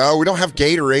 I don't know. We don't have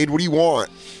Gatorade. What do you want?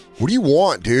 What do you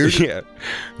want, dude? Yeah.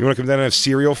 You want to come down and have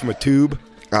cereal from a tube?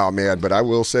 Oh, man, but I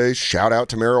will say, shout out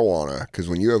to marijuana, because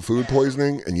when you have food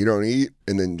poisoning and you don't eat,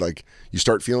 and then, like, you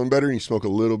start feeling better and you smoke a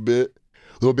little bit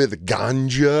of the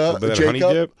ganja, a little bit of Jacob,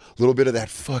 honey dip, a little bit of that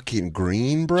fucking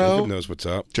green, bro. Jacob knows what's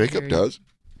up. Jacob does.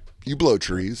 You blow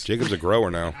trees. Jacob's a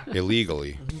grower now,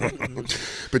 illegally.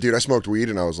 But, dude, I smoked weed,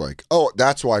 and I was like, oh,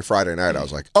 that's why Friday night I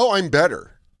was like, oh, I'm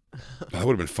better. That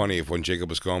would have been funny if when Jacob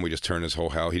was gone, we just turned his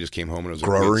whole house. He just came home and it was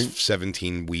growing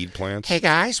 17 weed plants. Hey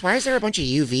guys, why is there a bunch of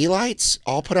UV lights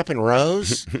all put up in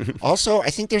rows? Also, I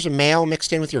think there's a male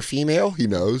mixed in with your female. He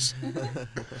knows.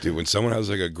 Dude, when someone has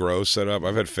like a grow set up,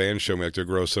 I've had fans show me like their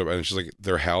grow set up, and it's just like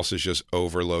their house is just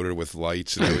overloaded with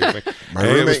lights and everything.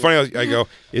 It was funny. I go,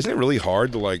 isn't it really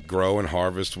hard to like grow and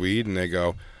harvest weed? And they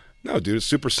go, no, dude, it's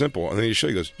super simple. And then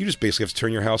he goes, you just basically have to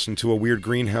turn your house into a weird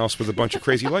greenhouse with a bunch of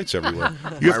crazy lights everywhere.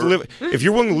 You have to live. If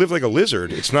you're willing to live like a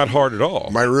lizard, it's not hard at all.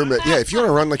 My roommate, yeah, if you want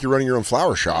to run like you're running your own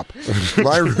flower shop.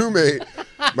 My roommate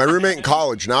in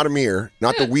college, not Amir,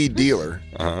 not the weed dealer.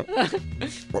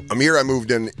 Amir, I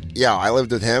moved in. Yeah, I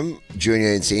lived with him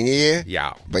junior and senior year.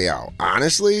 Yeah. But yeah,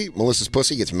 honestly, Melissa's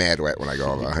pussy gets mad wet when I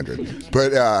go over 100.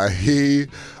 But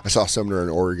I saw Sumner in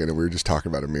Oregon, and we were just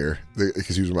talking about Amir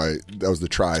because he was that was the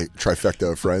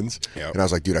trifecta of friends. Yep. And I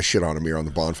was like, dude, I shit on Amir on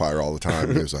the bonfire all the time.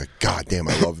 And he was like, God damn,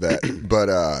 I love that. But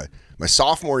my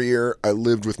sophomore year, I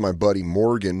lived with my buddy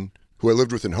Morgan, who I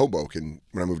lived with in Hoboken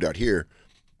when I moved out here.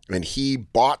 And he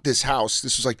bought this house.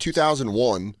 This was like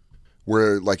 2001,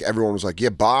 where like everyone was like, yeah,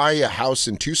 buy a house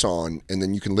in Tucson, and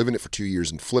then you can live in it for 2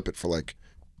 years and flip it for like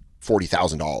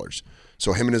 $40,000.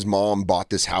 So him and his mom bought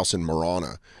this house in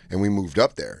Marana, and we moved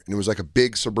up there. And it was like a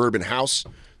big suburban house,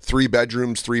 3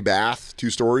 bedrooms, 3 bath,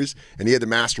 2 stories. And he had the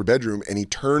master bedroom, and he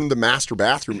turned the master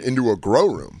bathroom into a grow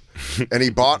room. And he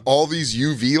bought all these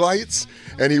UV lights,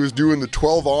 and he was doing the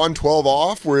 12 on, 12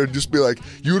 off, where it'd just be like,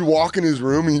 you would walk in his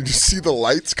room and you just see the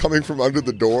lights coming from under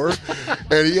the door.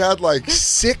 And he had like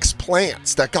 6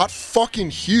 plants that got fucking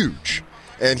huge.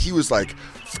 And he was like,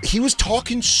 he was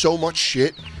talking so much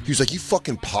shit. He was like, you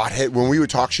fucking pothead. When we would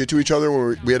talk shit to each other,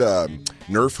 when we had a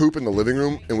Nerf hoop in the living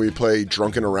room, and we'd play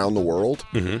Drunken Around the World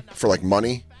for like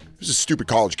money. It was a stupid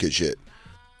college kid shit.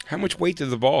 How much weight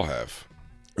did the ball have?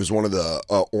 It was one of the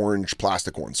orange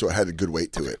plastic ones, so it had a good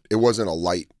weight to it. It wasn't a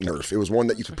light Nerf. It was one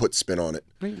that you could put spin on it.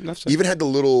 Even had the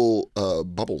little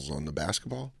bubbles on the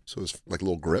basketball, so it was like a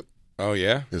little grip. Oh,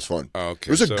 yeah? It was fun. Oh, okay.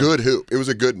 It was a good hoop. It was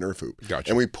a good Nerf hoop. Gotcha.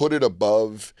 And we put it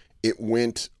above, it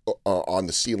went on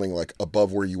the ceiling, like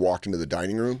above where you walked into the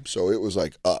dining room, so it was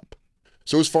like up.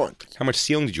 So it was fun. How much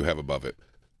ceiling did you have above it?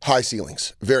 High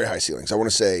ceilings. Very high ceilings. I want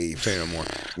to say no more.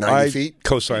 90 feet. I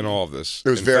co-sign all of this. It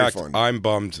was very fun. I'm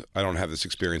bummed I don't have this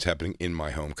experience happening in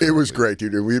my home currently. It was great,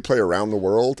 dude. We'd play around the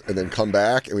world and then come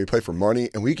back, and we'd play for money,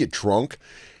 and we'd get drunk.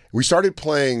 We started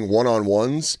playing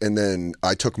one-on-ones, and then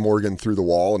I took Morgan through the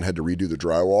wall and had to redo the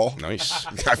drywall. Nice.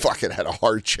 I fucking had a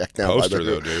hard check down poster, by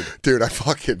the though, dude. Dude, I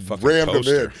fucking rammed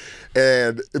him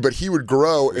in. But he would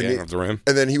grow, and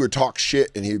then he would talk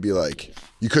shit, and he'd be like,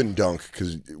 you couldn't dunk,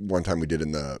 because one time we did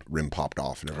and the rim popped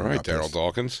off. And all right, Daryl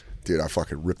Dawkins. Dude, I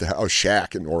fucking ripped the house. I was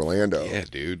Shaq in Orlando. Yeah,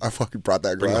 dude. I fucking brought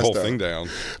that Bring glass the whole down. thing down.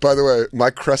 By the way,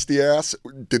 my crusty ass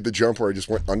did the jump where I just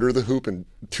went under the hoop and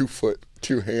 2-foot,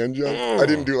 2-hand jump. I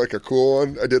didn't do like a cool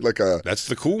one. I did like a... That's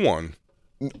the cool one.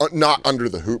 Not under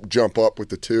the hoop, jump up with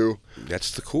the 2. That's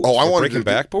the cool. Oh, I wanted breaking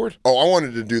backboard. Oh, I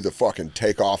wanted to do the fucking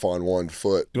take off on 1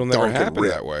 foot. It'll never happen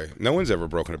that way. No one's ever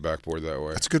broken a backboard that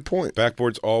way. That's a good point.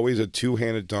 Backboard's always a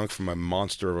 2-handed dunk from a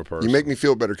monster of a person. You make me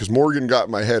feel better because Morgan got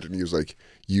in my head and he was like,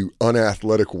 "You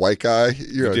unathletic white guy."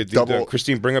 You're a double.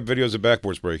 Christine, bring up videos of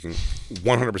backboards breaking.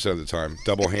 100% of the time,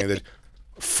 double-handed.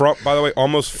 By the way,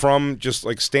 almost from just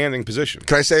like standing position.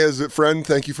 Can I say as a friend,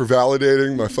 thank you for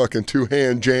validating my fucking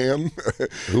 2-hand jam.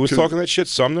 Who was talking that shit?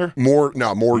 Sumner?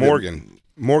 Morgan.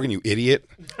 Morgan, you idiot.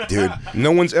 Dude.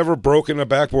 No one's ever broken a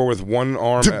backboard with one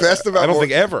arm. The best about I don't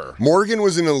think ever. Morgan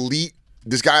was an elite.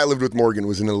 This guy I lived with, Morgan,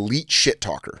 was an elite shit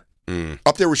talker.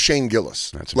 Up there with Shane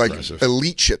Gillis. That's like impressive.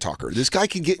 elite shit talker. This guy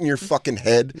can get in your fucking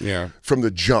head from the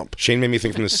jump. Shane made me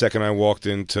think from the second I walked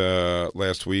into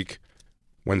last week.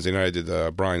 Wednesday night I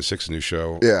did Brian Six's new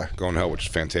show. Yeah. Going to Hell, which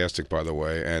is fantastic, by the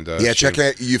way. And check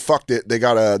that. You fucked it. They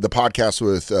got the podcast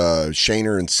with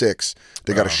Shaner and Six.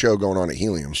 They got a show going on at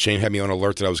Helium. Shane had me on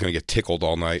alert that I was going to get tickled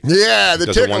all night. Yeah, the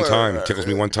Does it one tickler. time. Tickles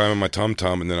me one time in my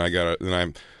tum-tum, and then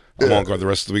I'm on guard the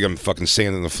rest of the week. I'm fucking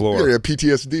sanding the floor. Yeah,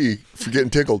 PTSD for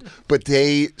getting tickled. But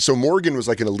so Morgan was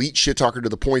like an elite shit talker to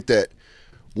the point that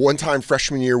one time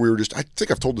freshman year, I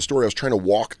think I've told the story, I was trying to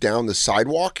walk down the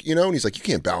sidewalk, and he's like, you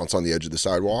can't balance on the edge of the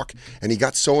sidewalk. And he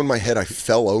got so in my head, I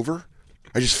fell over.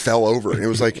 I just fell over, and it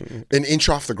was like an inch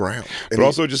off the ground. And But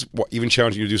also just even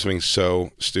challenging you to do something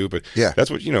so stupid. Yeah.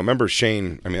 That's what, remember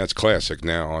Shane, I mean, that's classic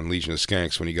now on Legion of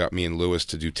Skanks when he got me and Lewis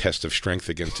to do test of strength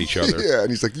against each other. Yeah, and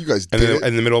he's like, you guys And did then it.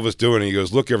 in the middle of us doing it, he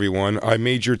goes, look, everyone, I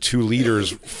made your 2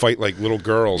 leaders fight like little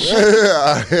girls.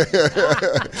 Yeah.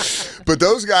 But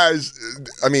those guys,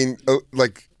 I mean,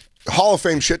 like Hall of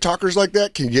Fame shit talkers like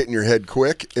that can get in your head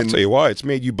quick. And I'll tell you why. It's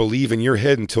made you believe in your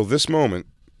head until this moment.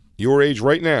 Your age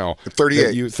right now.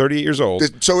 38. You 38 years old.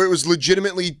 So it was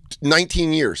legitimately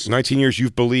 19 years. 19 years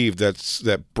you've believed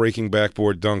that breaking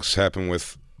backboard dunks happen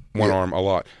with one arm a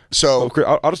lot. So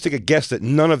I'll just take a guess that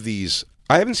none of these,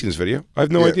 I haven't seen this video. I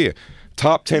have no idea.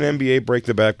 Top 10 NBA break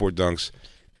the backboard dunks.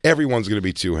 Everyone's going to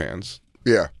be 2 hands.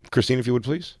 Yeah. Christine, if you would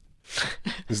please.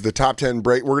 This is the top 10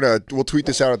 break. We'll tweet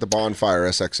this out at the Bonfire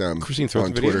SXM Christine, throw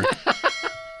on the video. Twitter.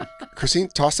 Christine,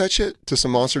 toss that shit to some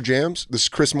Monster Jams. This is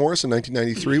Chris Morris in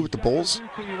 1993 with the Bulls.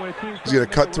 He's going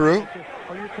to cut through.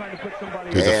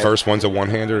 Dude, the first one's a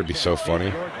one-hander. It'd be so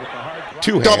funny.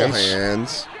 2 hands. Double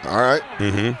hands. All right.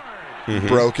 Mm-hmm.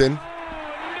 Broken.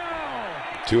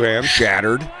 2 hands.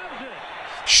 Shattered.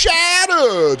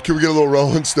 Can we get a little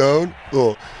Rolling Stone? A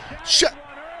little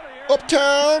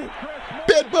Uptown.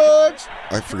 Bedbugs.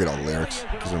 I forget all the lyrics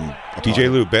because I'm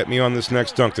DJ Lou, bet me on this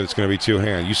next dunk that it's going to be 2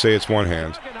 hand. You say it's 1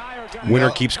 hand.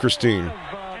 Winner keeps Christine.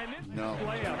 No. All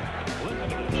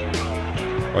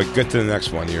right, get to the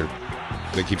next one.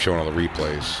 They keep showing all the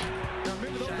replays.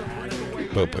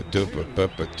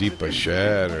 Deepa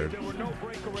shattered.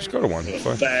 Just go to one. It's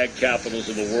fine. Fag capitals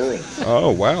of the world.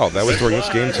 Oh, wow. That was during this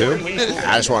game, too?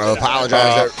 I just want to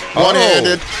apologize.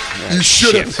 One-handed. You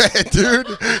should have bet, dude.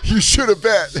 You should have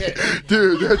bet.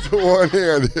 Dude, that's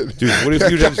one-handed. Dude, what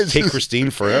if you just take Christine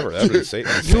forever? That would be insane.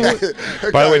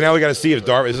 By the way, now we got to see if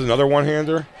Darby is this another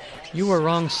one-hander. You were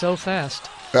wrong so fast.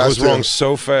 I was wrong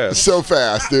so fast. So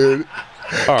fast, dude.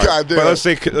 All right, God damn. but let's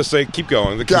say keep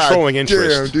going. The controlling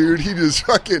interest. Damn, dude, he just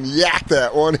fucking yacked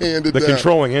that one-handed. The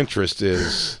controlling interest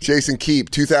is Jason Keep,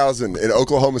 2000 in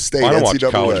Oklahoma State. I don't NCAA.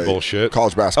 watch college bullshit.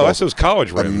 College basketball. Oh, that's those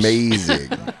college rims. Amazing.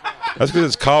 That's because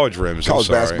it's college rims. College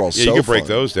basketball. Yeah, So you could break fun.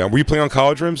 those down. Were you playing on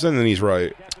college rims then? Then he's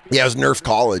right. Yeah, it was Nerf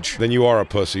College. Then you are a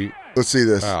pussy. Let's see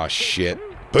this. Oh shit.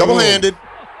 Double-handed.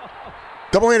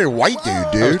 Double-handed white dude,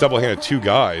 That was dude. double-handed 2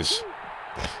 guys.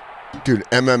 Dude,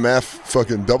 MMF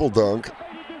fucking double dunk.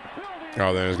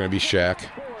 Oh, then there's gonna be Shaq.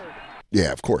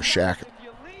 Yeah, of course, Shaq.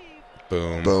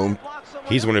 Boom. Boom.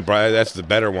 He's when that's the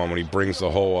better one when he brings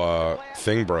the whole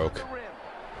thing broke.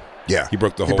 Yeah. He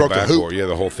broke the whole broke the backboard. hoop. Yeah,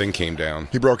 the whole thing came down.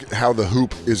 He broke how the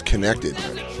hoop is connected.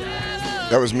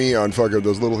 That was me on fucking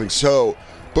those little things. So,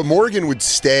 but Morgan would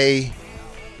stay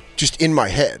just in my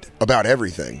head about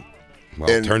everything. Well,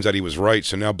 it turns out he was right,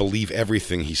 so now believe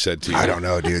everything he said to you. I don't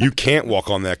know, dude. You can't walk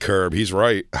on that curb. He's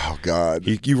right. Oh, God.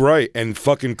 You're right. And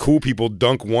fucking cool people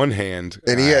dunk one hand.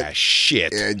 And he had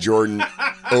shit. Yeah, Jordan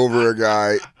over a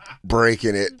guy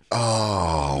breaking it.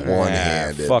 Oh,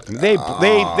 one-handed. Fuck. They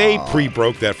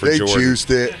pre-broke that for They Jordan.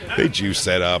 juiced it. They juiced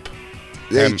that up.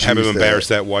 They Have him juiced embarrass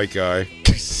that white guy.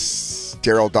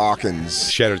 Daryl Dawkins.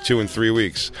 Shattered 2 in 3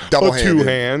 weeks. Double-handed. 2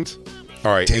 hand.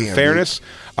 All right. Damn, in fairness,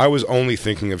 I was only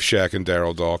thinking of Shaq and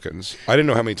Daryl Dawkins. I didn't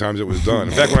know how many times it was done.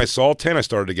 In fact, when I saw 10, I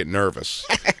started to get nervous.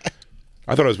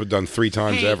 I thought it was done 3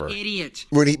 times ever. Idiot.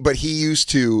 But he used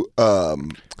to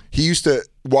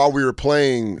while we were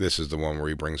playing. This is the one where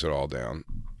he brings it all down.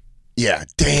 Yeah,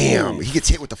 damn. He gets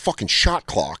hit with the fucking shot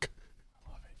clock.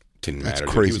 Didn't That's matter.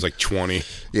 Dude. crazy. He was like 20.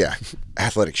 Yeah,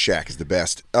 Athletic Shaq is the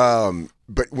best.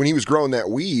 But when he was growing that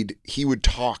weed, he would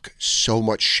talk so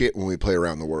much shit when we play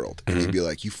around the world. And he'd be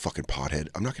like, you fucking pothead,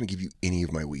 I'm not going to give you any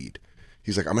of my weed.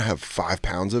 He's like, I'm going to have 5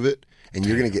 pounds of it, and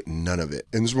you're going to get none of it.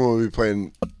 And this is when we'd be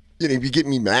playing, he'd be getting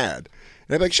me mad.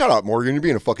 And I'd be like, shut up, Morgan, you're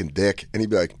being a fucking dick. And he'd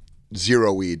be like,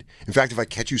 zero weed. In fact, if I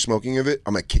catch you smoking of it,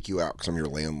 I'm gonna kick you out because I'm your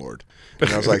landlord. And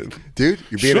I was like, dude,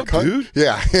 you're being a cunt. Dude.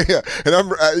 Yeah, yeah. And I'm,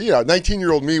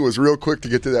 19-year-old me was real quick to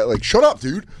get to that. Like, shut up,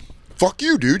 dude. Fuck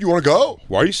you, dude. You want to go?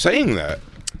 Why are you saying that?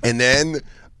 And then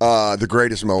the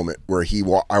greatest moment where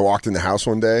I walked in the house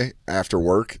one day after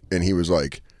work, and he was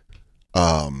like,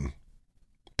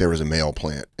 there was a male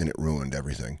plant and it ruined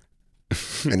everything,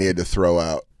 and he had to throw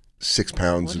out 6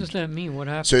 pounds. What does that mean? What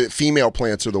happened? So female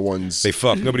plants are the ones they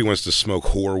fuck. Nobody wants to smoke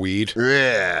whore weed.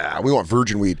 Yeah, we want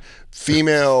virgin weed.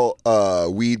 Female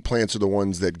weed plants are the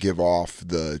ones that give off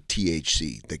the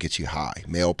THC that gets you high.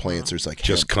 Male plants, there's like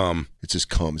just cum. It's just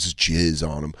cum. It's just jizz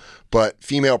on them. But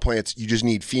female plants, you just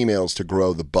need females to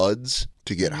grow the buds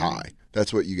to get high.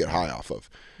 That's what you get high off of.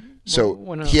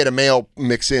 So he had a male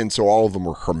mix in, so all of them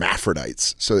were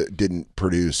hermaphrodites, so it didn't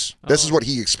produce. This is what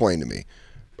he explained to me.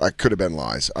 I could have been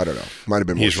lies. I don't know. Might have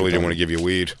been. He just really didn't want to give you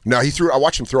weed. No, I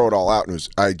watched him throw it all out, and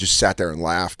I just sat there and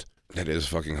laughed. That is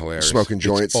fucking hilarious. Smoking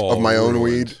joints of my own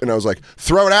weed, and I was like,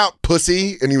 "Throw it out,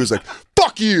 pussy!" And he was like,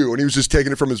 "Fuck you!" And he was just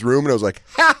taking it from his room, and I was like,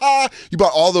 "Ha ha! You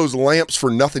bought all those lamps for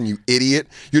nothing, you idiot!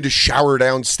 You had to shower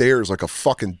downstairs like a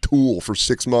fucking tool for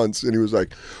 6 months." And he was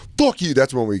like, "Fuck you!"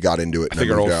 That's when we got into it. I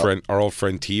think our old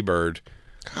friend T-Bird.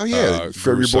 Oh yeah,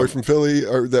 your boy from Philly,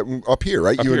 or that up here,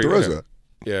 right? You and DeRosa.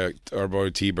 Yeah, our boy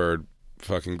T-Bird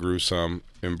fucking grew some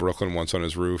in Brooklyn once on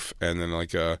his roof, and then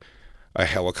like a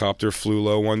helicopter flew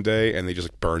low one day, and they just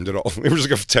like burned it all. They were just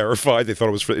like terrified. They thought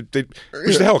it was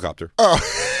just a helicopter. Oh,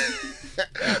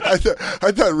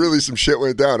 I thought really some shit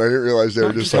went down. I didn't realize they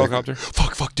were just like, helicopter.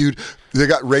 Fuck, dude. They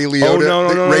got Ray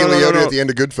Liotta. Ray Liotta at the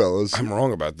end of Goodfellas. I'm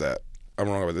wrong about that.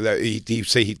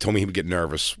 He told me he would get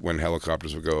nervous when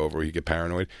helicopters would go over. He'd get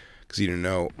paranoid because he didn't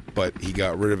know, but he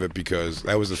got rid of it because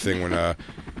that was the thing when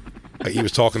he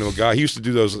was talking to a guy. He used to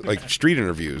do those like street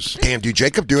interviews. Damn, dude,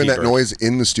 Jacob doing that noise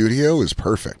in the studio is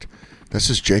perfect. That's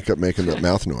just Jacob making that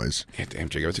mouth noise. Yeah, damn,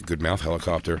 Jacob, that's a good mouth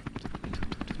helicopter.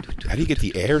 How do you get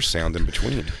the air sound in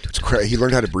between? It's crazy. He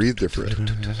learned how to breathe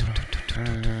different.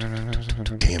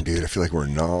 Damn, dude, I feel like we're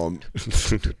numb.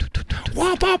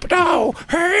 Wop up dog,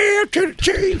 hair to the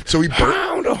chief. So he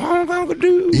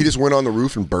He just went on the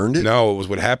roof and burned it? No, it was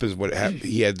what happens.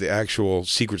 He had the actual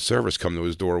Secret Service come to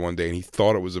his door one day, and he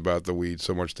thought it was about the weed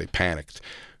so much they panicked.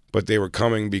 But they were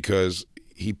coming because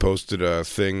he posted a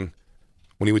thing.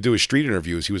 When he would do his street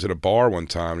interviews, he was at a bar one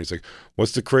time, and he's like,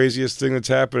 "What's the craziest thing that's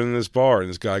happened in this bar?" And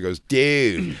this guy goes,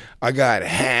 "Dude, I got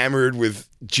hammered with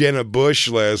Jenna Bush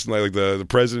last night, like the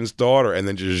president's daughter," and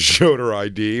then just showed her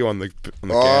ID on the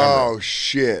camera. Oh,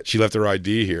 shit. She left her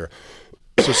ID here.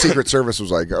 So Secret Service was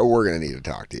like, "Oh, we're going to need to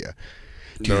talk to you."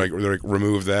 They're like,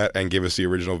 remove that and give us the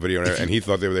original video. And he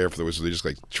thought they were there for the weed, so they just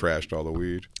like trashed all the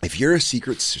weed. If you're a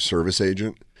Secret Service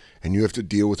agent and you have to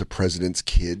deal with a president's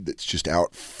kid that's just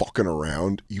out fucking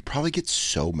around, you probably get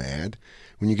so mad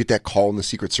when you get that call in the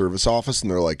Secret Service office and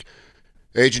they're like,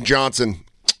 "Agent Johnson,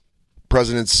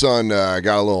 president's son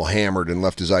got a little hammered and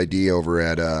left his ID over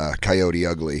at Coyote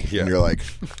Ugly." Yeah. And you're like,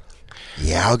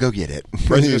 "Yeah, I'll go get it."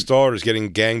 President's daughter is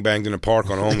getting gangbanged in a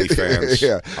park on OnlyFans.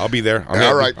 Yeah. I'll be there.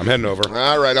 I'm heading over.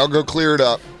 All right, I'll go clear it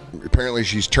up. Apparently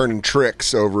she's turning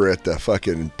tricks over at the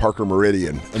fucking Parker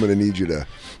Meridian. I'm going to need you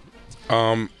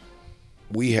to...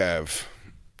 We have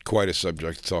quite a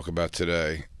subject to talk about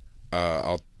today.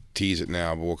 I'll tease it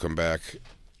now, but we'll come back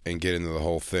and get into the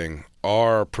whole thing.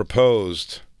 Our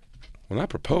proposed, well, not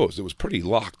proposed, it was pretty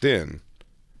locked in,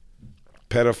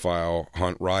 pedophile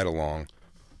hunt ride-along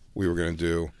we were going to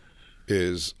do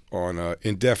is on an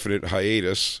indefinite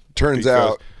hiatus. Turns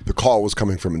out the call was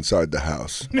coming from inside the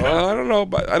house. I don't know,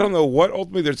 but I don't know what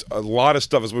ultimately. There's a lot of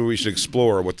stuff. Is what we should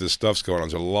explore what this stuff's going on.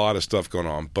 There's a lot of stuff going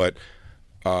on, but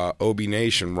OB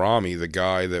Nation, Rami, the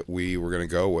guy that we were going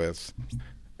to go with,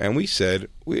 and we said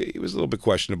he was a little bit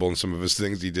questionable in some of his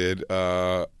things he did,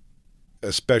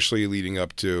 especially leading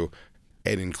up to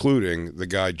and including the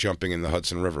guy jumping in the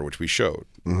Hudson River, which we showed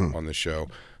on the show.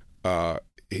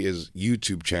 His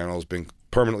YouTube channel has been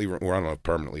permanently, well, I don't know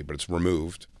permanently, but it's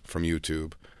removed from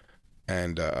YouTube.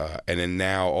 And then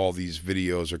now all these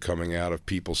videos are coming out of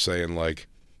people saying like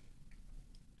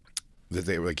that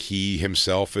they like he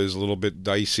himself is a little bit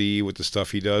dicey with the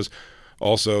stuff he does.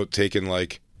 Also taking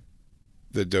like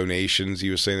the donations he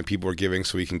was saying that people are giving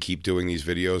so he can keep doing these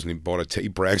videos, and he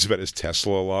brags about his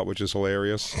Tesla a lot, which is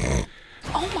hilarious.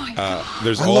 Oh my god!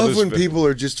 I love when people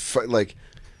are just like.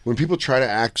 When people try to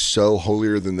act so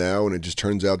holier than thou and it just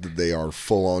turns out that they are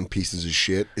full-on pieces of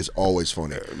shit is always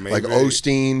funny. Like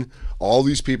Osteen, all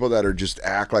these people that are just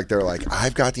act like they're like,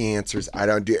 "I've got the answers, I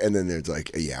don't do," and then there's like,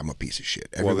 "Yeah, I'm a piece of shit."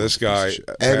 Well, this guy,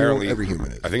 apparently, every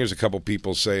human is. I think there's a couple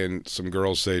people saying, some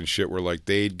girls saying shit where like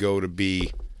they'd go to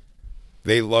be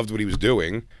they loved what he was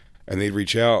doing, and they'd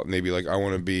reach out and they'd be like, I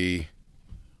want to be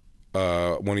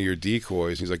one of your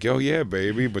decoys. He's like, oh yeah,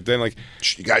 baby. But then like,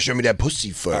 you gotta show me that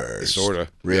pussy first. Sort of.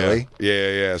 Really?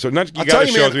 Yeah. So not you gotta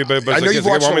show it to me, but I know you've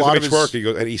watched a lot of his twerk. He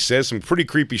goes, and he says some pretty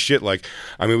creepy shit. Like,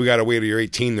 I mean, we gotta wait till you're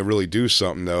 18 to really do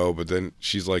something, though. But then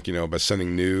she's like, by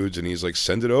sending nudes, and he's like,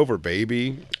 send it over,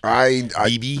 baby. I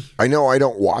know I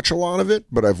don't watch a lot of it,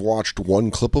 but I've watched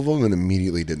one clip of him and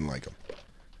immediately didn't like him.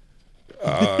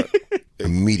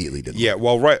 Immediately didn't. Yeah,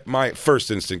 well, right. My first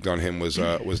instinct on him was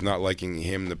not liking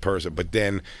him, the person, but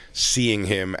then seeing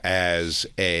him as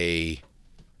a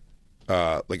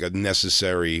like a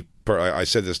necessary. I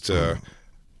said this to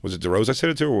was it DeRose? I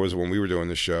said it to, or was it when we were doing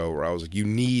the show? Where I was like, you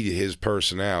need his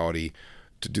personality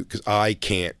to do, because I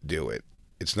can't do it.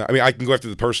 It's not. I mean, I can go after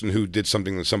the person who did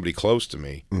something to somebody close to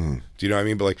me. Mm-hmm. Do you know what I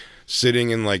mean? But like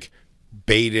sitting and like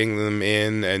baiting them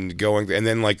in and going, and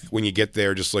then like when you get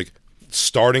there, just like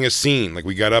starting a scene, like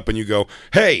we got up and you go,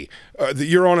 hey,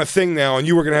 you're on a thing now and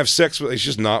you were gonna have sex with. It's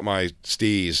just not my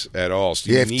steez at all.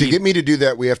 So to get me to do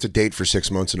that, we have to date for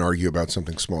 6 months and argue about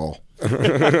something small.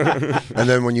 And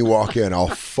then when you walk in, I'll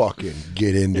fucking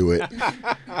get into it.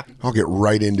 I'll get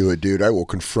right into it, dude. I will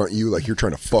confront you like you're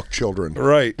trying to fuck children.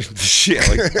 Right. Shit.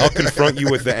 Like, I'll confront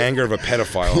you with the anger of a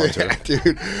pedophile hunter. Yeah,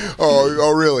 dude.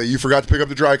 Oh, really? You forgot to pick up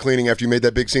the dry cleaning after you made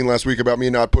that big scene last week about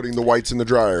me not putting the whites in the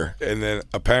dryer. And then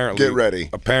apparently... Get ready.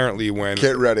 Apparently when...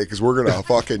 Get ready, because we're going to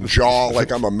fucking jaw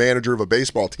like I'm a manager of a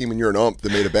baseball team and you're an ump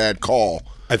that made a bad call.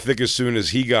 I think as soon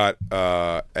as he got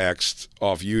X'd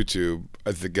off YouTube,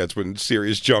 I think that's when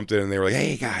Sirius jumped in and they were like,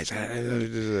 hey, guys. But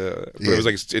it was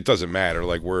like, it doesn't matter.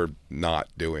 Like, we're not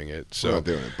doing it. So, we're not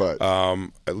doing it, but...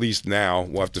 at least now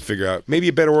we'll have to figure out maybe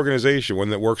a better organization, one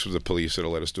that works with the police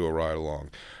that'll let us do a ride-along.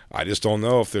 I just don't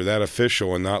know if they're that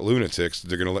official and not lunatics that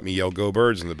they're going to let me yell "Go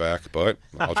Birds" in the back, but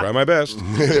I'll try my best.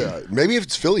 Yeah, maybe if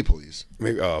it's Philly police.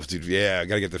 Maybe, dude, yeah, I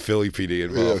got to get the Philly PD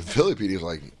involved. Yeah, Philly PD is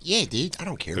like, yeah, dude, I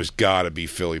don't care. There's got to be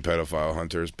Philly pedophile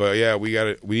hunters, but yeah, we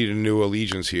need a new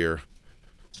allegiance here.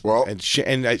 Well, and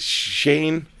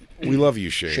Shane, we love you,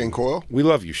 Shane. Shane Coyle, we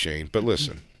love you, Shane. But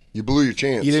listen, you blew your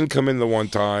chance. You didn't come in the one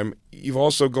time. You've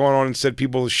also gone on and said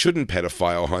people shouldn't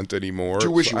pedophile hunt anymore.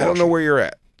 So I don't know where you're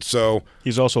at. So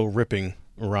he's also ripping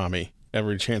Rami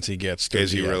every chance he gets.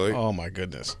 Is he really? Oh my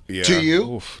goodness. Yeah. To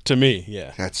you? Oof. To me,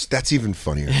 yeah. That's even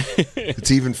funnier.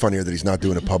 It's even funnier that he's not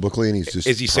doing it publicly and he's just.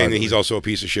 Is he saying that he's also a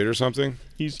piece of shit or something?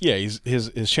 His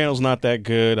channel's not that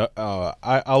good.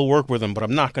 I'll work with him, but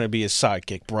I'm not going to be his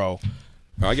sidekick, bro.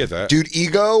 I get that. Dude,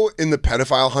 ego in the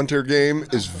pedophile hunter game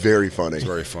is very funny. It's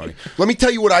very funny. Let me tell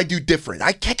you what I do different.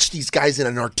 I catch these guys in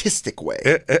an artistic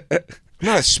way. I'm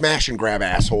not a smash and grab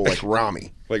asshole like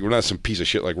Rami. Like, we're not some piece of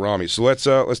shit like Rami. So let's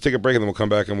take a break and then we'll come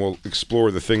back and we'll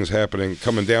explore the things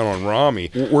coming down on Rami.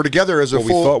 We're together as we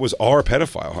thought was our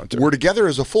pedophile hunter. We're together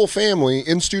as a full family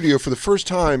in studio for the first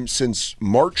time since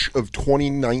March of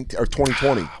 2019 or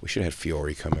 2020. We should have had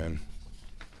Fiore come in.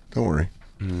 Don't worry.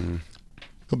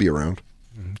 He'll be around.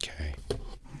 Okay.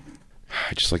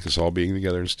 I just like this all being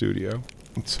together in studio.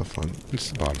 It's so fun.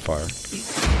 It's the bonfire.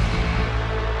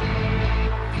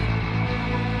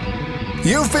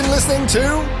 You've been listening to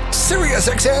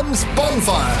SiriusXM's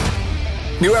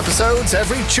Bonfire. New episodes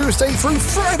every Tuesday through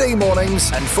Friday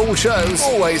mornings and full shows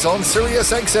always on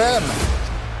SiriusXM.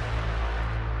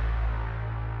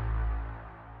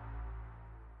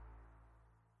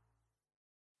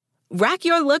 Rack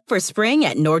your look for spring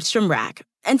at Nordstrom Rack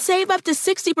and save up to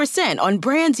 60% on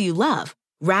brands you love.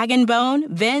 Rag &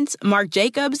 Bone, Vince, Marc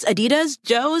Jacobs, Adidas,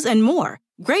 Joe's, and more.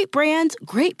 Great brands,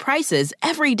 great prices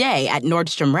every day at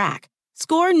Nordstrom Rack.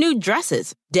 Score new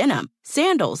dresses, denim,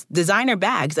 sandals, designer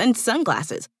bags, and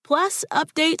sunglasses, plus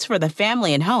updates for the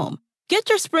family and home. Get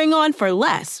your spring on for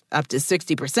less, up to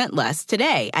 60% less,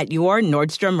 today at your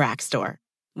Nordstrom Rack store.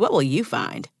 What will you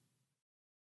find?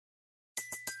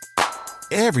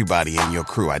 Everybody in your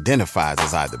crew identifies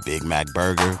as either Big Mac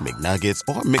Burger, McNuggets,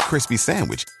 or McCrispy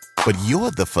Sandwich. But you're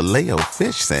the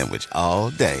Filet-O-Fish Sandwich all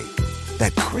day.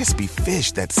 That crispy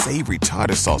fish, that savory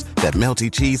tartar sauce, that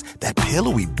melty cheese, that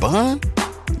pillowy bun.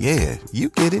 Yeah, you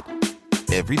get it.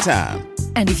 Every time.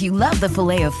 And if you love the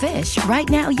Filet-O-Fish, right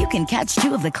now you can catch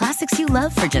two of the classics you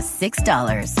love for just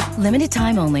 $6. Limited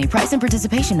time only. Price and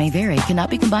participation may vary. Cannot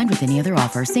be combined with any other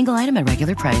offer. Single item at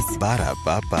regular price.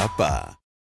 Ba-da-ba-ba-ba.